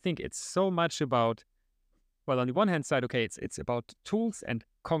workshop, I think it's so much about, well, on the one hand side, okay, it's about tools and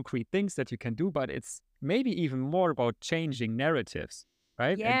concrete things that you can do, but it's maybe even more about changing narratives,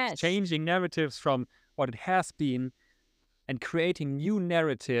 right? And Yes. changing narratives from what it has been and creating new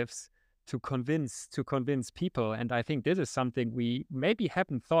narratives to convince people. And I think this is something we maybe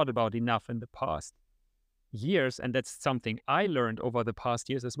haven't thought about enough in the past years, and that's something I learned over the past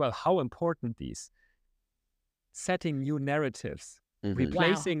years as well, how important these setting new narratives, Mm-hmm. Wow.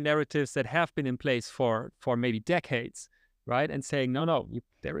 replacing narratives that have been in place for maybe decades, right? And saying, no,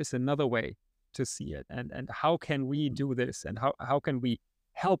 there is another way to see it. And how can we do this? And how can we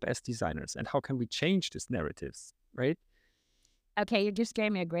help as designers? And how can we change these narratives, right? Okay, you just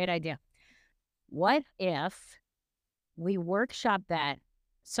gave me a great idea. What if we workshop that?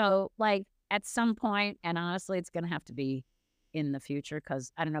 So, like, at some point, and honestly, it's going to have to be in the future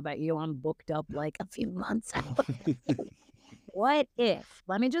because I don't know about you, I'm booked up like a few months out. What if,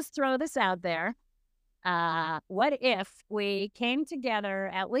 let me just throw this out there. What if we came together,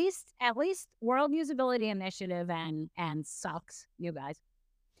 at least World Usability Initiative and SUX, you guys,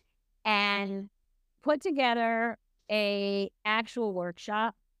 and put together an actual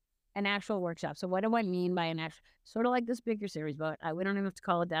workshop. So what do I mean by an actual? Sort of like the speaker series, but we don't even have to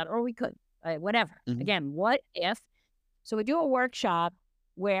call it that, or we could, whatever. Mhm. Again, what if? So we do a workshop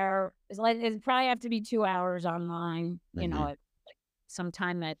where it probably have to be 2 hours online, Mhm. at some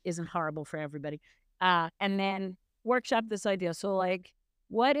time that isn't horrible for everybody. And then workshop this idea. So like,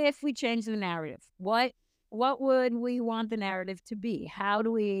 what if we change the narrative? What would we want the narrative to be? How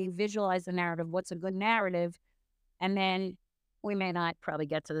do we visualize the narrative? What's a good narrative? And then we may not probably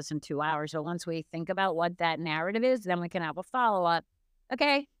get to this in 2 hours. So once we think about what that narrative is, then we can have a follow-up.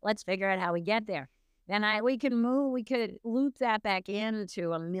 Okay, let's figure out how we get there. Then we could loop that back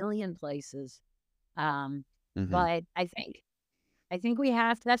into a million places. Mhm. But I think we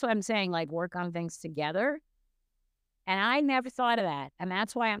have to, that's what I'm saying, like work on things together. And I never thought of that. And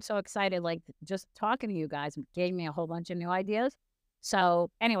that's why I'm so excited. Like just talking to you guys gave me a whole bunch of new ideas.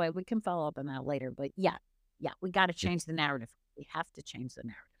 So anyway, we can follow up on that later. But yeah, we got to Yeah. change the narrative. We have to change the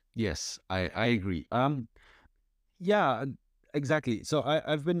narrative. Yes, I agree. Yeah, exactly. So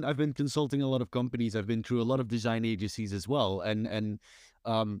I've been consulting a lot of companies. I've been through a lot of design agencies as well, and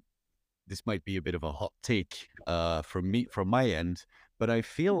um, this might be a bit of a hot take from my end, but I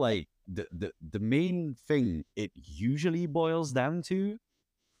feel like the main thing it usually boils down to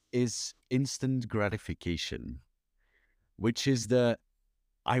is instant gratification, which is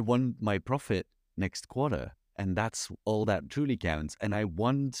I want my profit next quarter, and that's all that truly counts. And I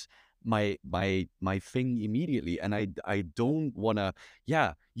want my thing immediately, and I don't want to.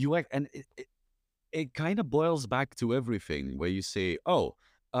 Yeah, and it kind of boils back to everything where you say, oh,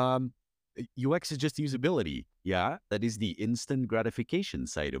 UX is just usability. Yeah, that is the instant gratification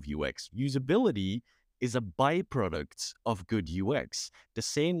side of UX. Usability is a byproduct of good UX. The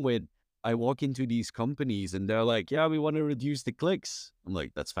same with I walk into these companies and they're like, yeah, we want to reduce the clicks. I'm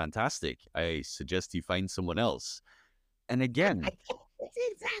like, that's fantastic. I suggest you find someone else. And again, That's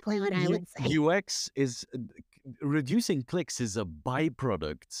exactly what I would say. UX is reducing clicks is a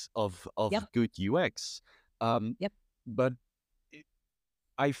byproduct of Yep. good UX. Yep. But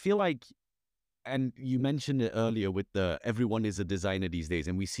I feel like, and you mentioned it earlier with the everyone is a designer these days,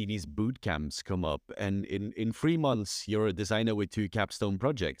 and we see these boot camps come up, and in 3 months you're a designer with 2 capstone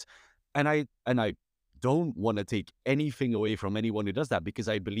projects, and I don't want to take anything away from anyone who does that because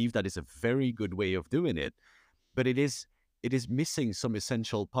I believe that is a very good way of doing it, but it is missing some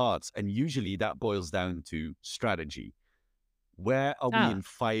essential parts, and usually that boils down to strategy. Where are we Oh, in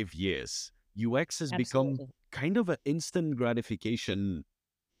 5 years? UX has become absolutely. kind of an instant gratification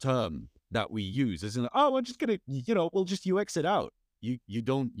term that we use. Isn't it? Oh, we're just gonna, we'll just UX it out. You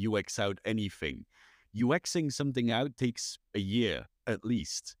don't UX out anything. UXing something out takes a year at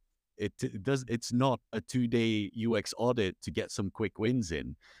least. It does. It's not a 2-day UX audit to get some quick wins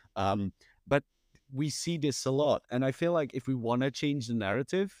in. But we see this a lot, and I feel like if we want to change the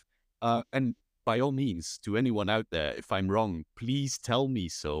narrative, and by all means, to anyone out there, if I'm wrong, please tell me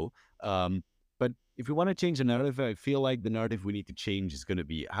so. But if we want to change the narrative, I feel like the narrative we need to change is going to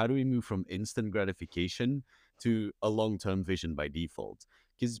be how do we move from instant gratification to a long-term vision by default?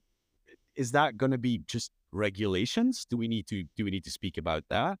 Because is that going to be just regulations? Do we need to speak about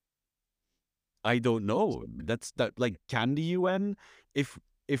that? I don't know. That's that like can the UN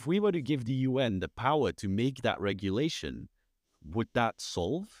if we were to give the UN the power to make that regulation, would that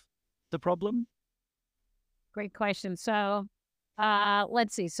solve the problem? Great question. So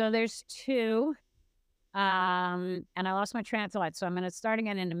let's see. So there's two. And I lost my train of thought, so I'm going to start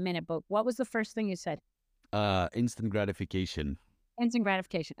again in a minute. But what was the first thing you said? Instant gratification. Instant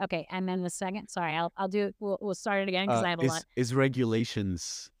gratification. Okay, and then the second. Sorry, I'll do it. We'll start it again because I have a lot. Is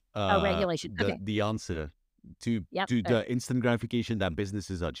regulations Regulation. Okay. the answer to Yep. the instant gratification that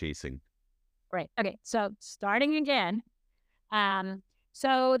businesses are chasing? Right. Okay. So starting again.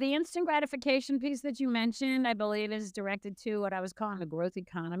 So the instant gratification piece that you mentioned, I believe, is directed to what I was calling the growth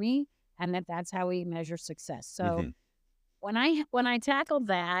economy, and that's how we measure success. So when I tackle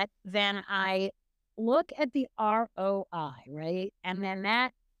that, then I look at the ROI, right? And then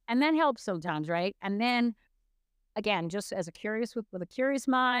that helps sometimes, right? And then again, just as a curious with a curious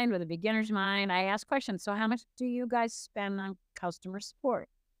mind, with a beginner's mind, I ask questions. So how much do you guys spend on customer support?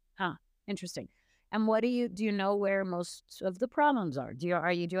 Huh, interesting. And what do you know where most of the problems are? Do you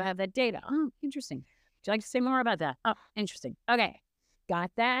have that data? Oh, interesting. Would you like to say more about that? Oh, interesting. Okay.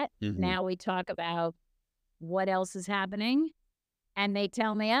 Got that. Now we talk about what else is happening. And they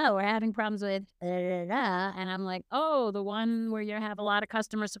tell me, oh, we're having problems with da, da, da. And I'm like, oh, the one where you have a lot of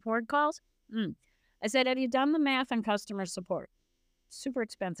customer support calls? I said, have you done the math on customer support? Super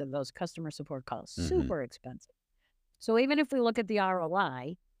expensive, those customer support calls. Super expensive. So even if we look at the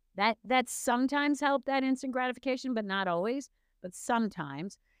ROI, that sometimes help that instant gratification, but not always, but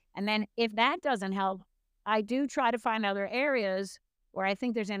sometimes. And then if that doesn't help, I do try to find other areas where I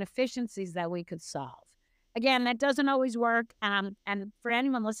think there's inefficiencies that we could solve. Again, that doesn't always work. And for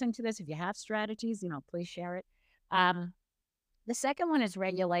anyone listening to this, if you have strategies, please share it. The second one is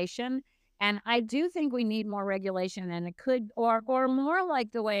regulation. And I do think we need more regulation, and it could, or more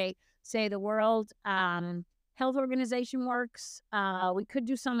like the way, say, the World Health Organization works. We could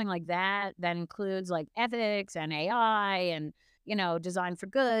do something like that includes like ethics and AI and, design for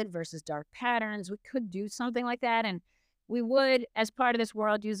good versus dark patterns. We could do something like that. And we would, as part of this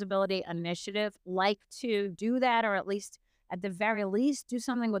World Usability Initiative, like to do that, or at least, at the very least, do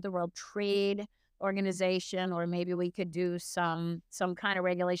something with the World Trade Organization, or maybe we could do some kind of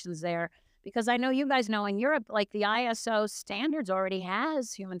regulations there. Because I know you guys know in Europe, like the ISO standards already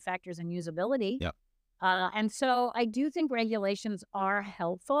has human factors and usability. Yep. And so I do think regulations are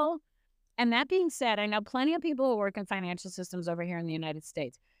helpful. And that being said, I know plenty of people who work in financial systems over here in the United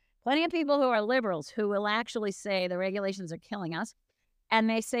States. Plenty of people who are liberals who will actually say the regulations are killing us. And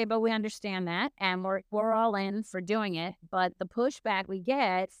they say, but we understand that, and we're all in for doing it. But the pushback we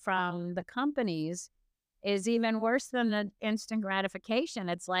get from the companies is even worse than the instant gratification.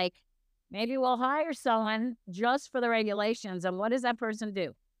 It's like, maybe we'll hire someone just for the regulations. And what does that person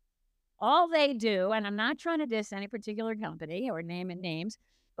do? All they do, and I'm not trying to diss any particular company or name names,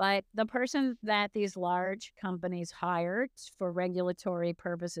 but the person that these large companies hire for regulatory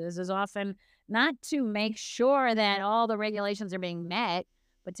purposes is often not to make sure that all the regulations are being met,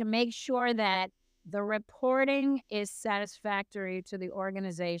 but to make sure that the reporting is satisfactory to the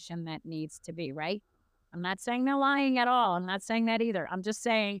organization that needs to be, right? I'm not saying they're lying at all. I'm not saying that either. I'm just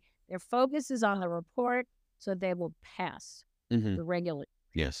saying their focus is on the report so they will pass the regulatory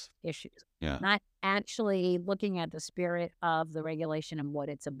issues. Yeah. Not actually looking at the spirit of the regulation and what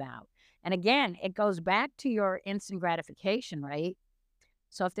it's about. And again, it goes back to your instant gratification, right?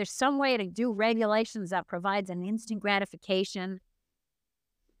 So if there's some way to do regulations that provides an instant gratification,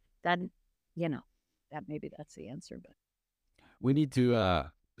 then, that maybe that's the answer. But we need to,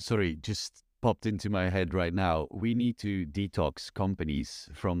 sorry, just popped into my head right now. We need to detox companies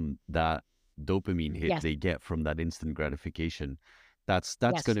from that dopamine hit they get from that instant gratification. That's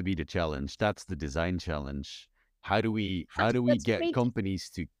going to be the challenge. That's the design challenge. How do we get companies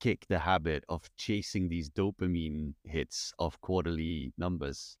to kick the habit of chasing these dopamine hits of quarterly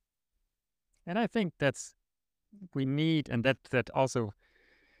numbers? And I think we need, and that also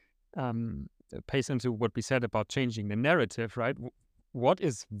pays into what we said about changing the narrative, right? What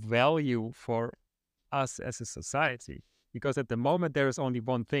is value for us as a society? Because at the moment there is only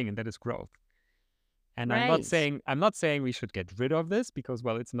one thing, and that is growth. And I'm not saying we should get rid of this, because,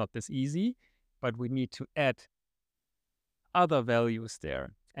 well, it's not this easy, but we need to add other values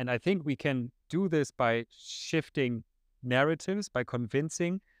there. And I think we can do this by shifting narratives, by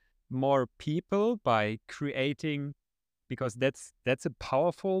convincing more people, by creating, because that's a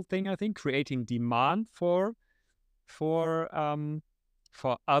powerful thing, I think, creating demand for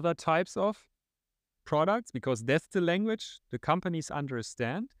other types of products, because that's the language the companies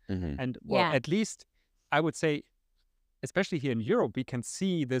understand. And at least I would say, especially here in Europe, we can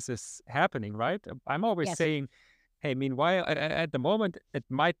see this is happening, right? I'm always saying, hey, meanwhile, at the moment, it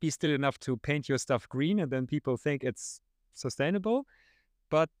might be still enough to paint your stuff green, and then people think it's sustainable.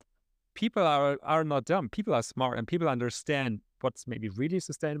 But people are not dumb. People are smart, and people understand what's maybe really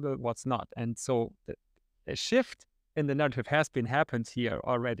sustainable, what's not. And so a shift in the narrative has been happened here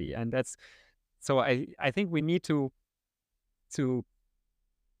already, and that's so. I think we need to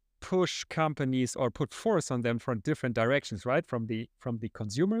push companies or put force on them from different directions, right? From the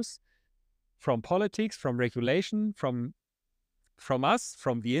consumers, from politics, from regulation, from us,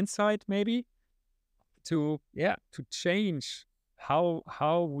 from the inside, maybe to change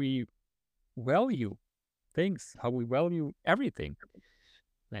how we value things, how we value everything,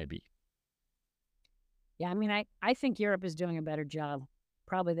 maybe. Yeah, I mean, I think Europe is doing a better job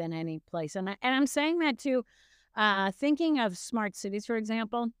probably than any place. And I'm saying that too, thinking of smart cities, for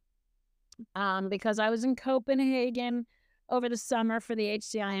example, because I was in Copenhagen over the summer for the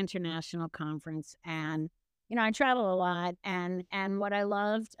HCI International Conference. And, I travel a lot. And what I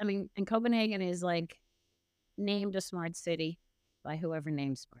loved, I mean, and Copenhagen is like named a smart city by whoever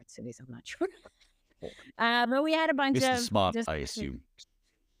named smart cities. I'm not sure. But we had a bunch Mr. of Smart, I assume.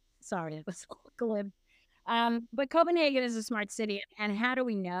 Sorry, it was glib. But Copenhagen is a smart city, and how do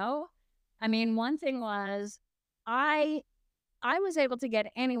we know? I mean, one thing was I was able to get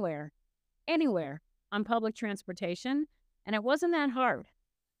anywhere on public transportation, and it wasn't that hard.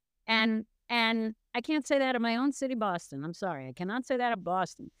 And I can't say that of my own city, Boston. I'm sorry, I cannot say that of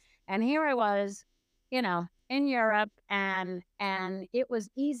Boston. And here I was, in Europe, and it was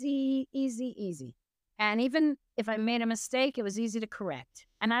easy. And even if I made a mistake, it was easy to correct.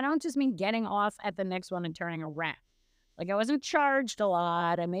 And I don't just mean getting off at the next one and turning around. Like, I wasn't charged a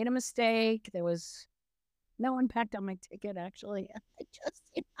lot. I made a mistake. There was no impact on my ticket, actually. I just,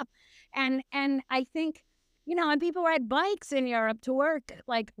 and I think, and people ride bikes in Europe to work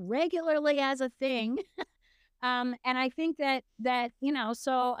like regularly as a thing. And I think that,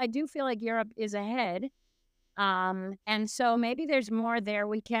 so I do feel like Europe is ahead. And so maybe there's more there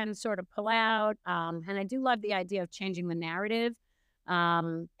we can sort of pull out. And I do love the idea of changing the narrative.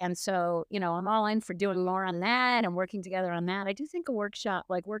 And so, I'm all in for doing more on that and working together on that. I do think a workshop,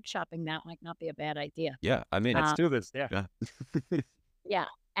 like workshopping that, might not be a bad idea. Yeah, I mean, Let's do this. Yeah. Yeah.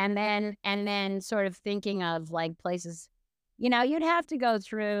 And then sort of thinking of like places, you'd have to go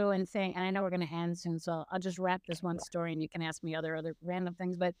through and think, and I know we're going to end soon, so I'll just wrap this one story and you can ask me other random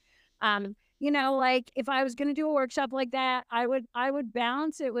things. But, like if I was going to do a workshop like that, I would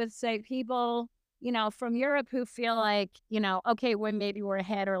balance it with, say, people, from Europe who feel like, okay, maybe we're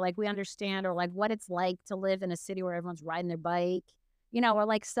ahead, or like we understand, or like what it's like to live in a city where everyone's riding their bike, or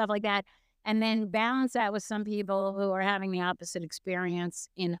like stuff like that. And then balance that with some people who are having the opposite experience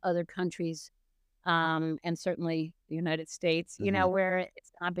in other countries, and certainly the United States, where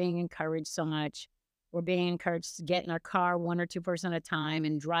it's not being encouraged so much. We're being encouraged to get in our car 1 or 2% at a time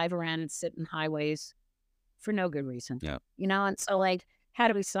and drive around and sit in highways for no good reason. Yeah. And so like, how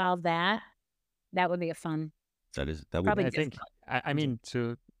do we solve that? That would be a fun. That would probably. I think, I mean,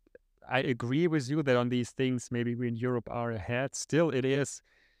 I agree with you that on these things, maybe we in Europe are ahead. Still, it is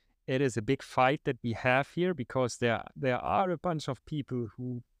a big fight that we have here, because there are a bunch of people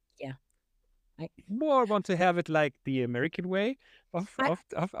who more want to have it like the American way of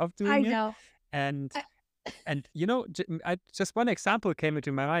doing it. I know. And just one example came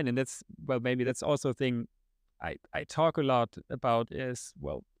into my mind, and that's, well, maybe that's also a thing I talk a lot about is,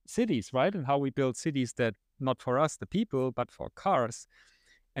 well, cities, right? And how we build cities that not for us, the people, but for cars.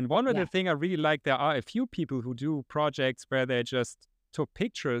 And one of the thing I really like, there are a few people who do projects where they just took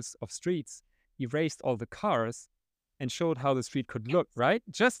pictures of streets, erased all the cars, and showed how the street could look, right?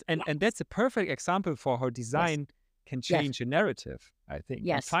 And that's a perfect example for how design can change a narrative, I think.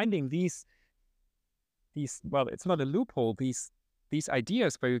 And finding these, well, it's not a loophole, these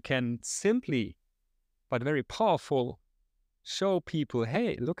ideas where you can simply, but very powerful, show people,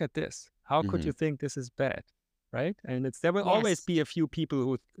 hey, look at this. How could you think this is bad, right? And there will always be a few people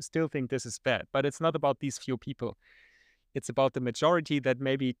who still think this is bad, but it's not about these few people. It's about the majority that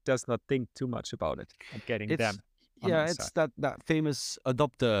maybe does not think too much about it and getting them. Yeah, it's that famous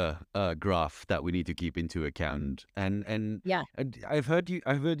adopter graph that we need to keep into account. And I've heard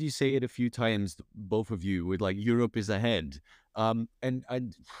you say it a few times, both of you, with like Europe is ahead. And I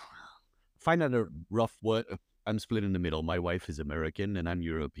find that a rough word. I'm split in the middle. My wife is American and I'm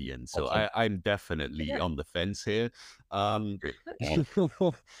European, so I'm definitely on the fence here.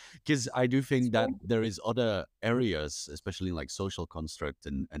 Because I do think that there is other areas, especially in like social construct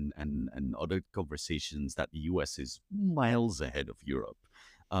and other conversations, that the US is miles ahead of Europe.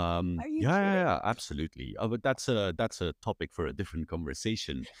 Yeah, absolutely. But that's a topic for a different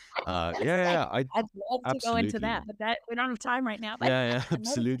conversation. I'd love to go into that, but we don't have time right now. But yeah,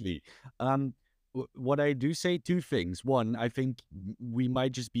 absolutely. What I do say, two things. One, I think we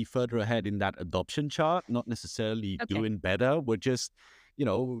might just be further ahead in that adoption chart, not necessarily doing better. We're just you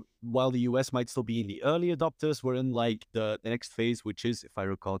know, while the US might still be in the early adopters, we're in like the next phase, which is, if I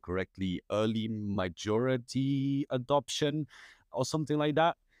recall correctly, early majority adoption or something like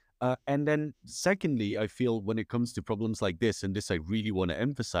that. And then secondly, I feel when it comes to problems like this, and this I really want to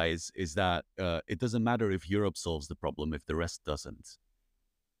emphasize, is that it doesn't matter if Europe solves the problem if the rest doesn't.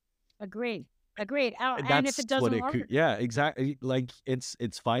 Agreed. Agreed. Oh, and if That's it what doesn't it work, could, yeah, exactly. Like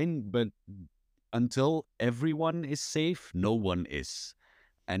it's fine, but until everyone is safe, no one is.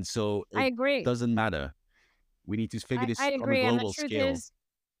 And so I it agree. doesn't matter. We need to figure I this on a agree. And the global truth scale. is,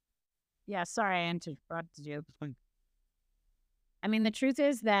 yeah, sorry I interrupted you. It's fine. I mean, the truth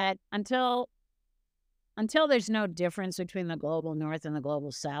is that until there's no difference between the global north and the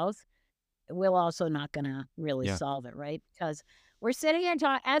global south, we're also not going to really Yeah. solve it, right? Because we're sitting here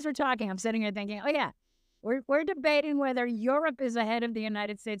as we're talking, I'm sitting here thinking, oh yeah, we're debating whether Europe is ahead of the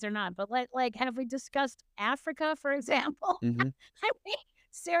United States or not. But have we discussed Africa, for example? Mm-hmm. I mean,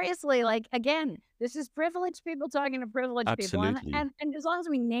 seriously, like again, this is privileged people talking to privileged people, Absolutely. and as long as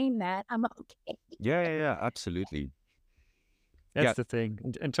we name that, I'm okay. Yeah, absolutely. That's Yeah. the thing.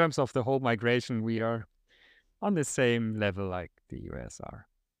 In terms of the whole migration, we are on the same level like the US are,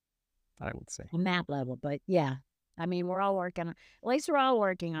 I would say. On that level, but yeah, I mean, we're all working. At least we're all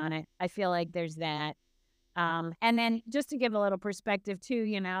working on it. I feel like there's that. And then just to give a little perspective too,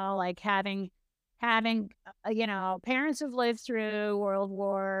 you know, like having you know, parents who've lived through world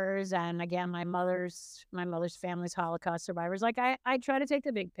wars, and again, my mother's family's Holocaust survivors. Like I try to take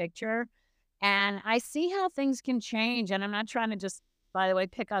the big picture, and I see how things can change. And I'm not trying to just, by the way,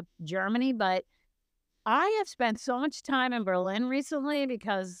 pick up Germany, but I have spent so much time in Berlin recently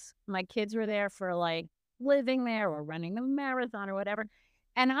because my kids were there for like living there or running a marathon or whatever.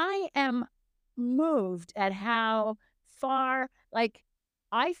 And I am moved at how far, like,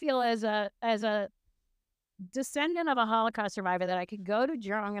 I feel as a descendant of a Holocaust survivor that I could go to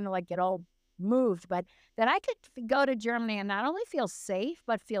Germany. I'm going to like get all moved, but that I could go to Germany and not only feel safe,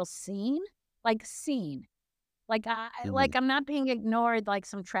 but feel seen, like seen. Like like I'm not being ignored, like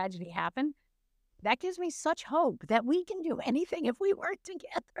some tragedy happened. That gives me such hope that we can do anything if we work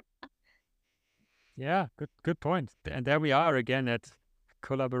together. Yeah, good point. And there we are again at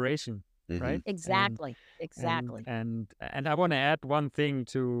collaboration, Mm-hmm. right? Exactly. Exactly. And I want to add one thing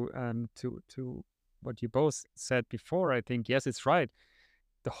to what you both said before. I think yes, it's right.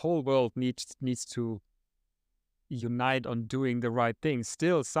 The whole world needs to unite on doing the right thing.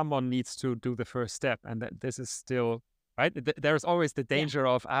 Still, someone needs to do the first step, and this is still right. There's always the danger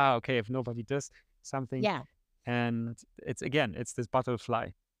of okay, if nobody does something, Yeah. and it's this butterfly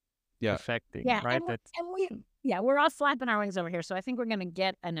effect thing, Yeah. right? We're all flapping our wings over here, so I think we're going to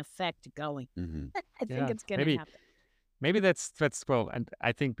get an effect going. Mm-hmm. I think it's going to happen. Maybe that's well, and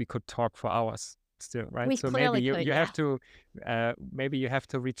I think we could talk for hours still, right? We So clearly maybe could, you have to maybe you have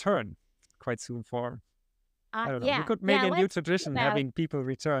to return quite soon for I don't know. We could make a new tradition, having people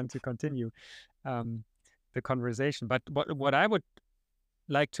return to continue the conversation. But what I would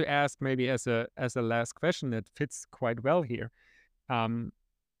like to ask, maybe as a last question that fits quite well here,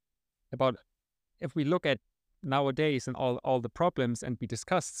 about if we look at nowadays and all the problems, and we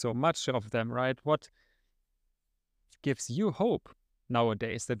discussed so much of them, right? What gives you hope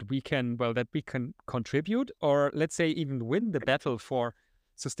nowadays that we can contribute, or let's say even win the battle for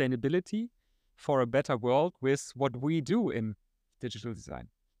sustainability, for a better world with what we do in digital design?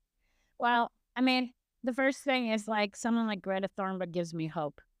 Well, I mean, the first thing is like someone like Greta Thunberg gives me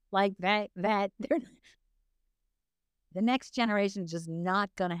hope. Like that the next generation is just not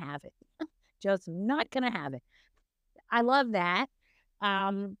going to have it. Just not going to have it. I love that.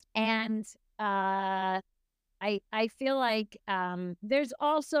 And I feel like there's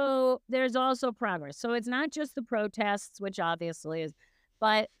also progress. So it's not just the protests, which obviously is,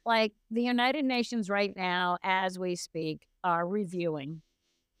 but like the United Nations right now, as we speak, are reviewing,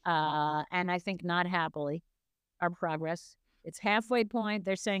 and I think not happily, our progress. It's halfway point.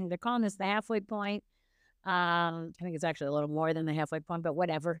 They're calling this the halfway point. I think it's actually a little more than the halfway point, but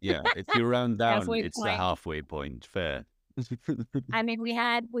whatever. Yeah, if you round down, it's the halfway point. Fair. I mean,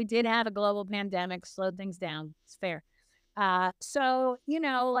 we did have a global pandemic, slowed things down. It's fair. So, you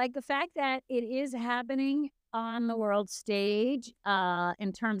know, like the fact that it is happening on the world stage,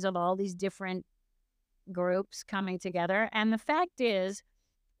 in terms of all these different groups coming together. And the fact is,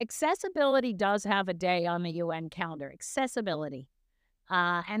 accessibility does have a day on the UN calendar, accessibility.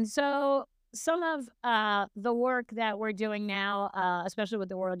 And so some of the work that we're doing now, especially with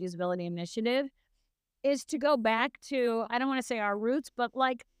the World Usability Initiative, is to go back to, I don't want to say our roots, but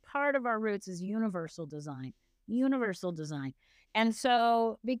like part of our roots is universal design. Universal design. And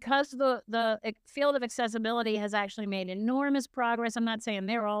so because the field of accessibility has actually made enormous progress, I'm not saying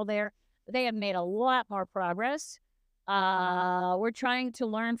they're all there, but they have made a lot more progress. We're trying to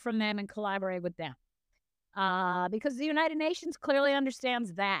learn from them and collaborate with them because the United Nations clearly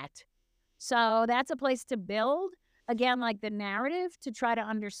understands that. So that's a place to build, again, like the narrative to try to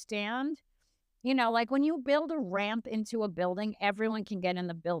understand. Like when you build a ramp into a building, everyone can get in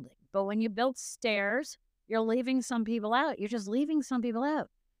the building. But when you build stairs, you're leaving some people out. You're just leaving some people out.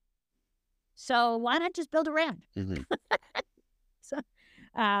 So why not just build a ramp? Mhm.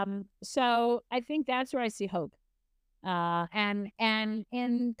 So I think that's where I see hope. And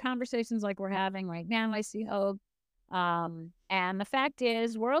in conversations like we're having right now, I see hope. And the fact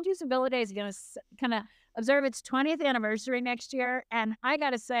is, World Usability is going to kind of observe its 20th anniversary next year. And I got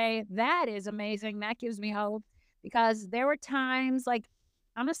to say, that is amazing. That gives me hope because there were times like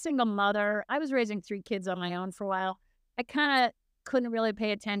I'm a single mother. I was raising 3 kids on my own for a while. I kind of couldn't really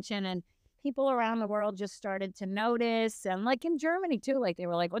pay attention. And people around the world just started to notice. And like in Germany too, like they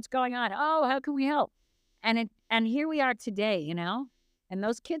were like, what's going on? Oh, how can we help? And here we are today, and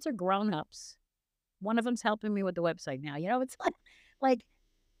those kids are grown-ups. One of them's helping me with the website now. It's like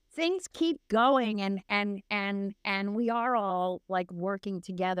things keep going and we are all like working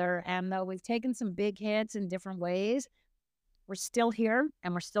together. And though we've taken some big hits in different ways, we're still here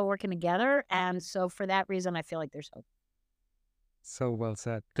and we're still working together. And so for that reason, I feel like there's hope. So well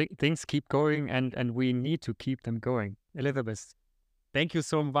said. Things keep going, and we need to keep them going. Elizabeth, thank you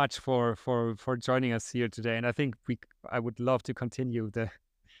so much for joining us here today. And I think I would love to continue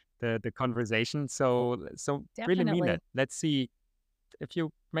the conversation. So really mean Definitely. it. Let's see if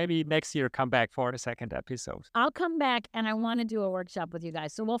you maybe next year come back for the second episode. I'll come back and I want to do a workshop with you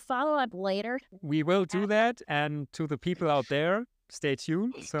guys. So we'll follow up later. We will do that. And to the people out there, stay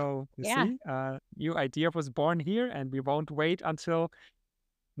tuned. So you Yeah. see, new idea was born here, and we won't wait until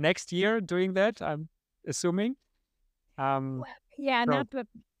next year doing that, I'm assuming. Yeah, So- not but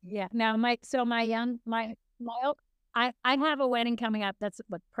yeah. Now I have a wedding coming up. That's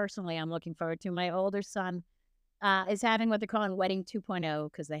what personally I'm looking forward to. My older son is having what they're calling wedding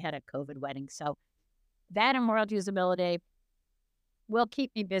 2.0 because they had a COVID wedding. So that and World Usability will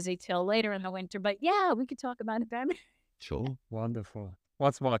keep me busy till later in the winter. But yeah, we could talk about it then. Sure. Wonderful.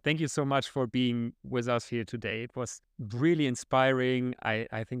 Once more, thank you so much for being with us here today. It was really inspiring.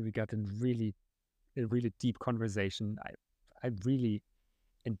 I think we got a really deep conversation. I really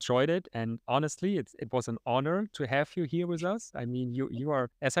enjoyed it, and honestly, it was an honor to have you here with us. I mean, you are,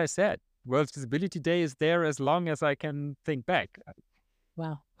 as I said, World Disability Day is there as long as I can think back.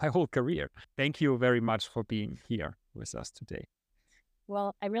 Wow. My whole career. Thank you very much for being here with us today.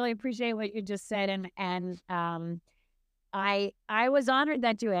 Well, I really appreciate what you just said, and I was honored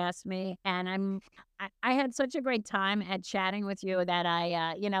that you asked me, and I had such a great time at chatting with you that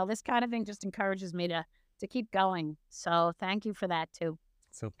I this kind of thing just encourages me to keep going. So thank you for that too,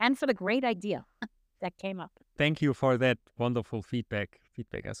 and for the great idea that came up. Thank you for that wonderful feedback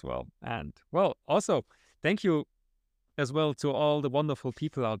as well, and well, also thank you as well to all the wonderful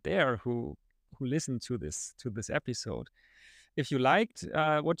people out there who listened to this episode. If you liked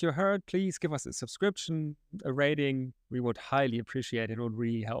what you heard, please give us a subscription, a rating. We would highly appreciate it. It would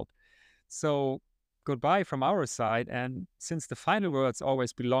really help. So goodbye from our side. And since the final words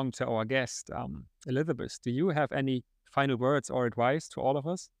always belong to our guest, Elizabeth, do you have any final words or advice to all of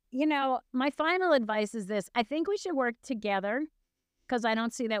us? My final advice is this. I think we should work together because I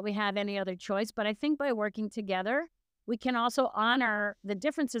don't see that we have any other choice. But I think by working together, we can also honor the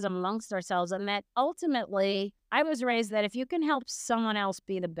differences amongst ourselves, and that ultimately, I was raised that if you can help someone else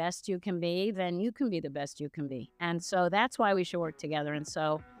be the best you can be, then you can be the best you can be. And so that's why we should work together. And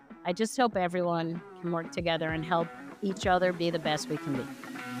so I just hope everyone can work together and help each other be the best we can be.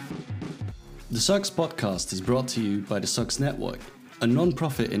 The SUX podcast is brought to you by the SUX Network, a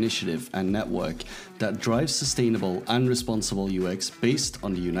non-profit initiative and network that drives sustainable and responsible UX based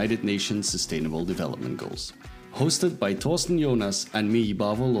on the United Nations Sustainable Development Goals. Hosted by Torsten Jonas and me,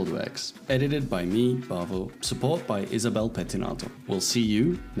 Bavo Lodwax. Edited by me, Bavo. Support by Isabel Pettinato. We'll see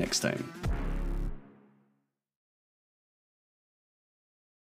you next time.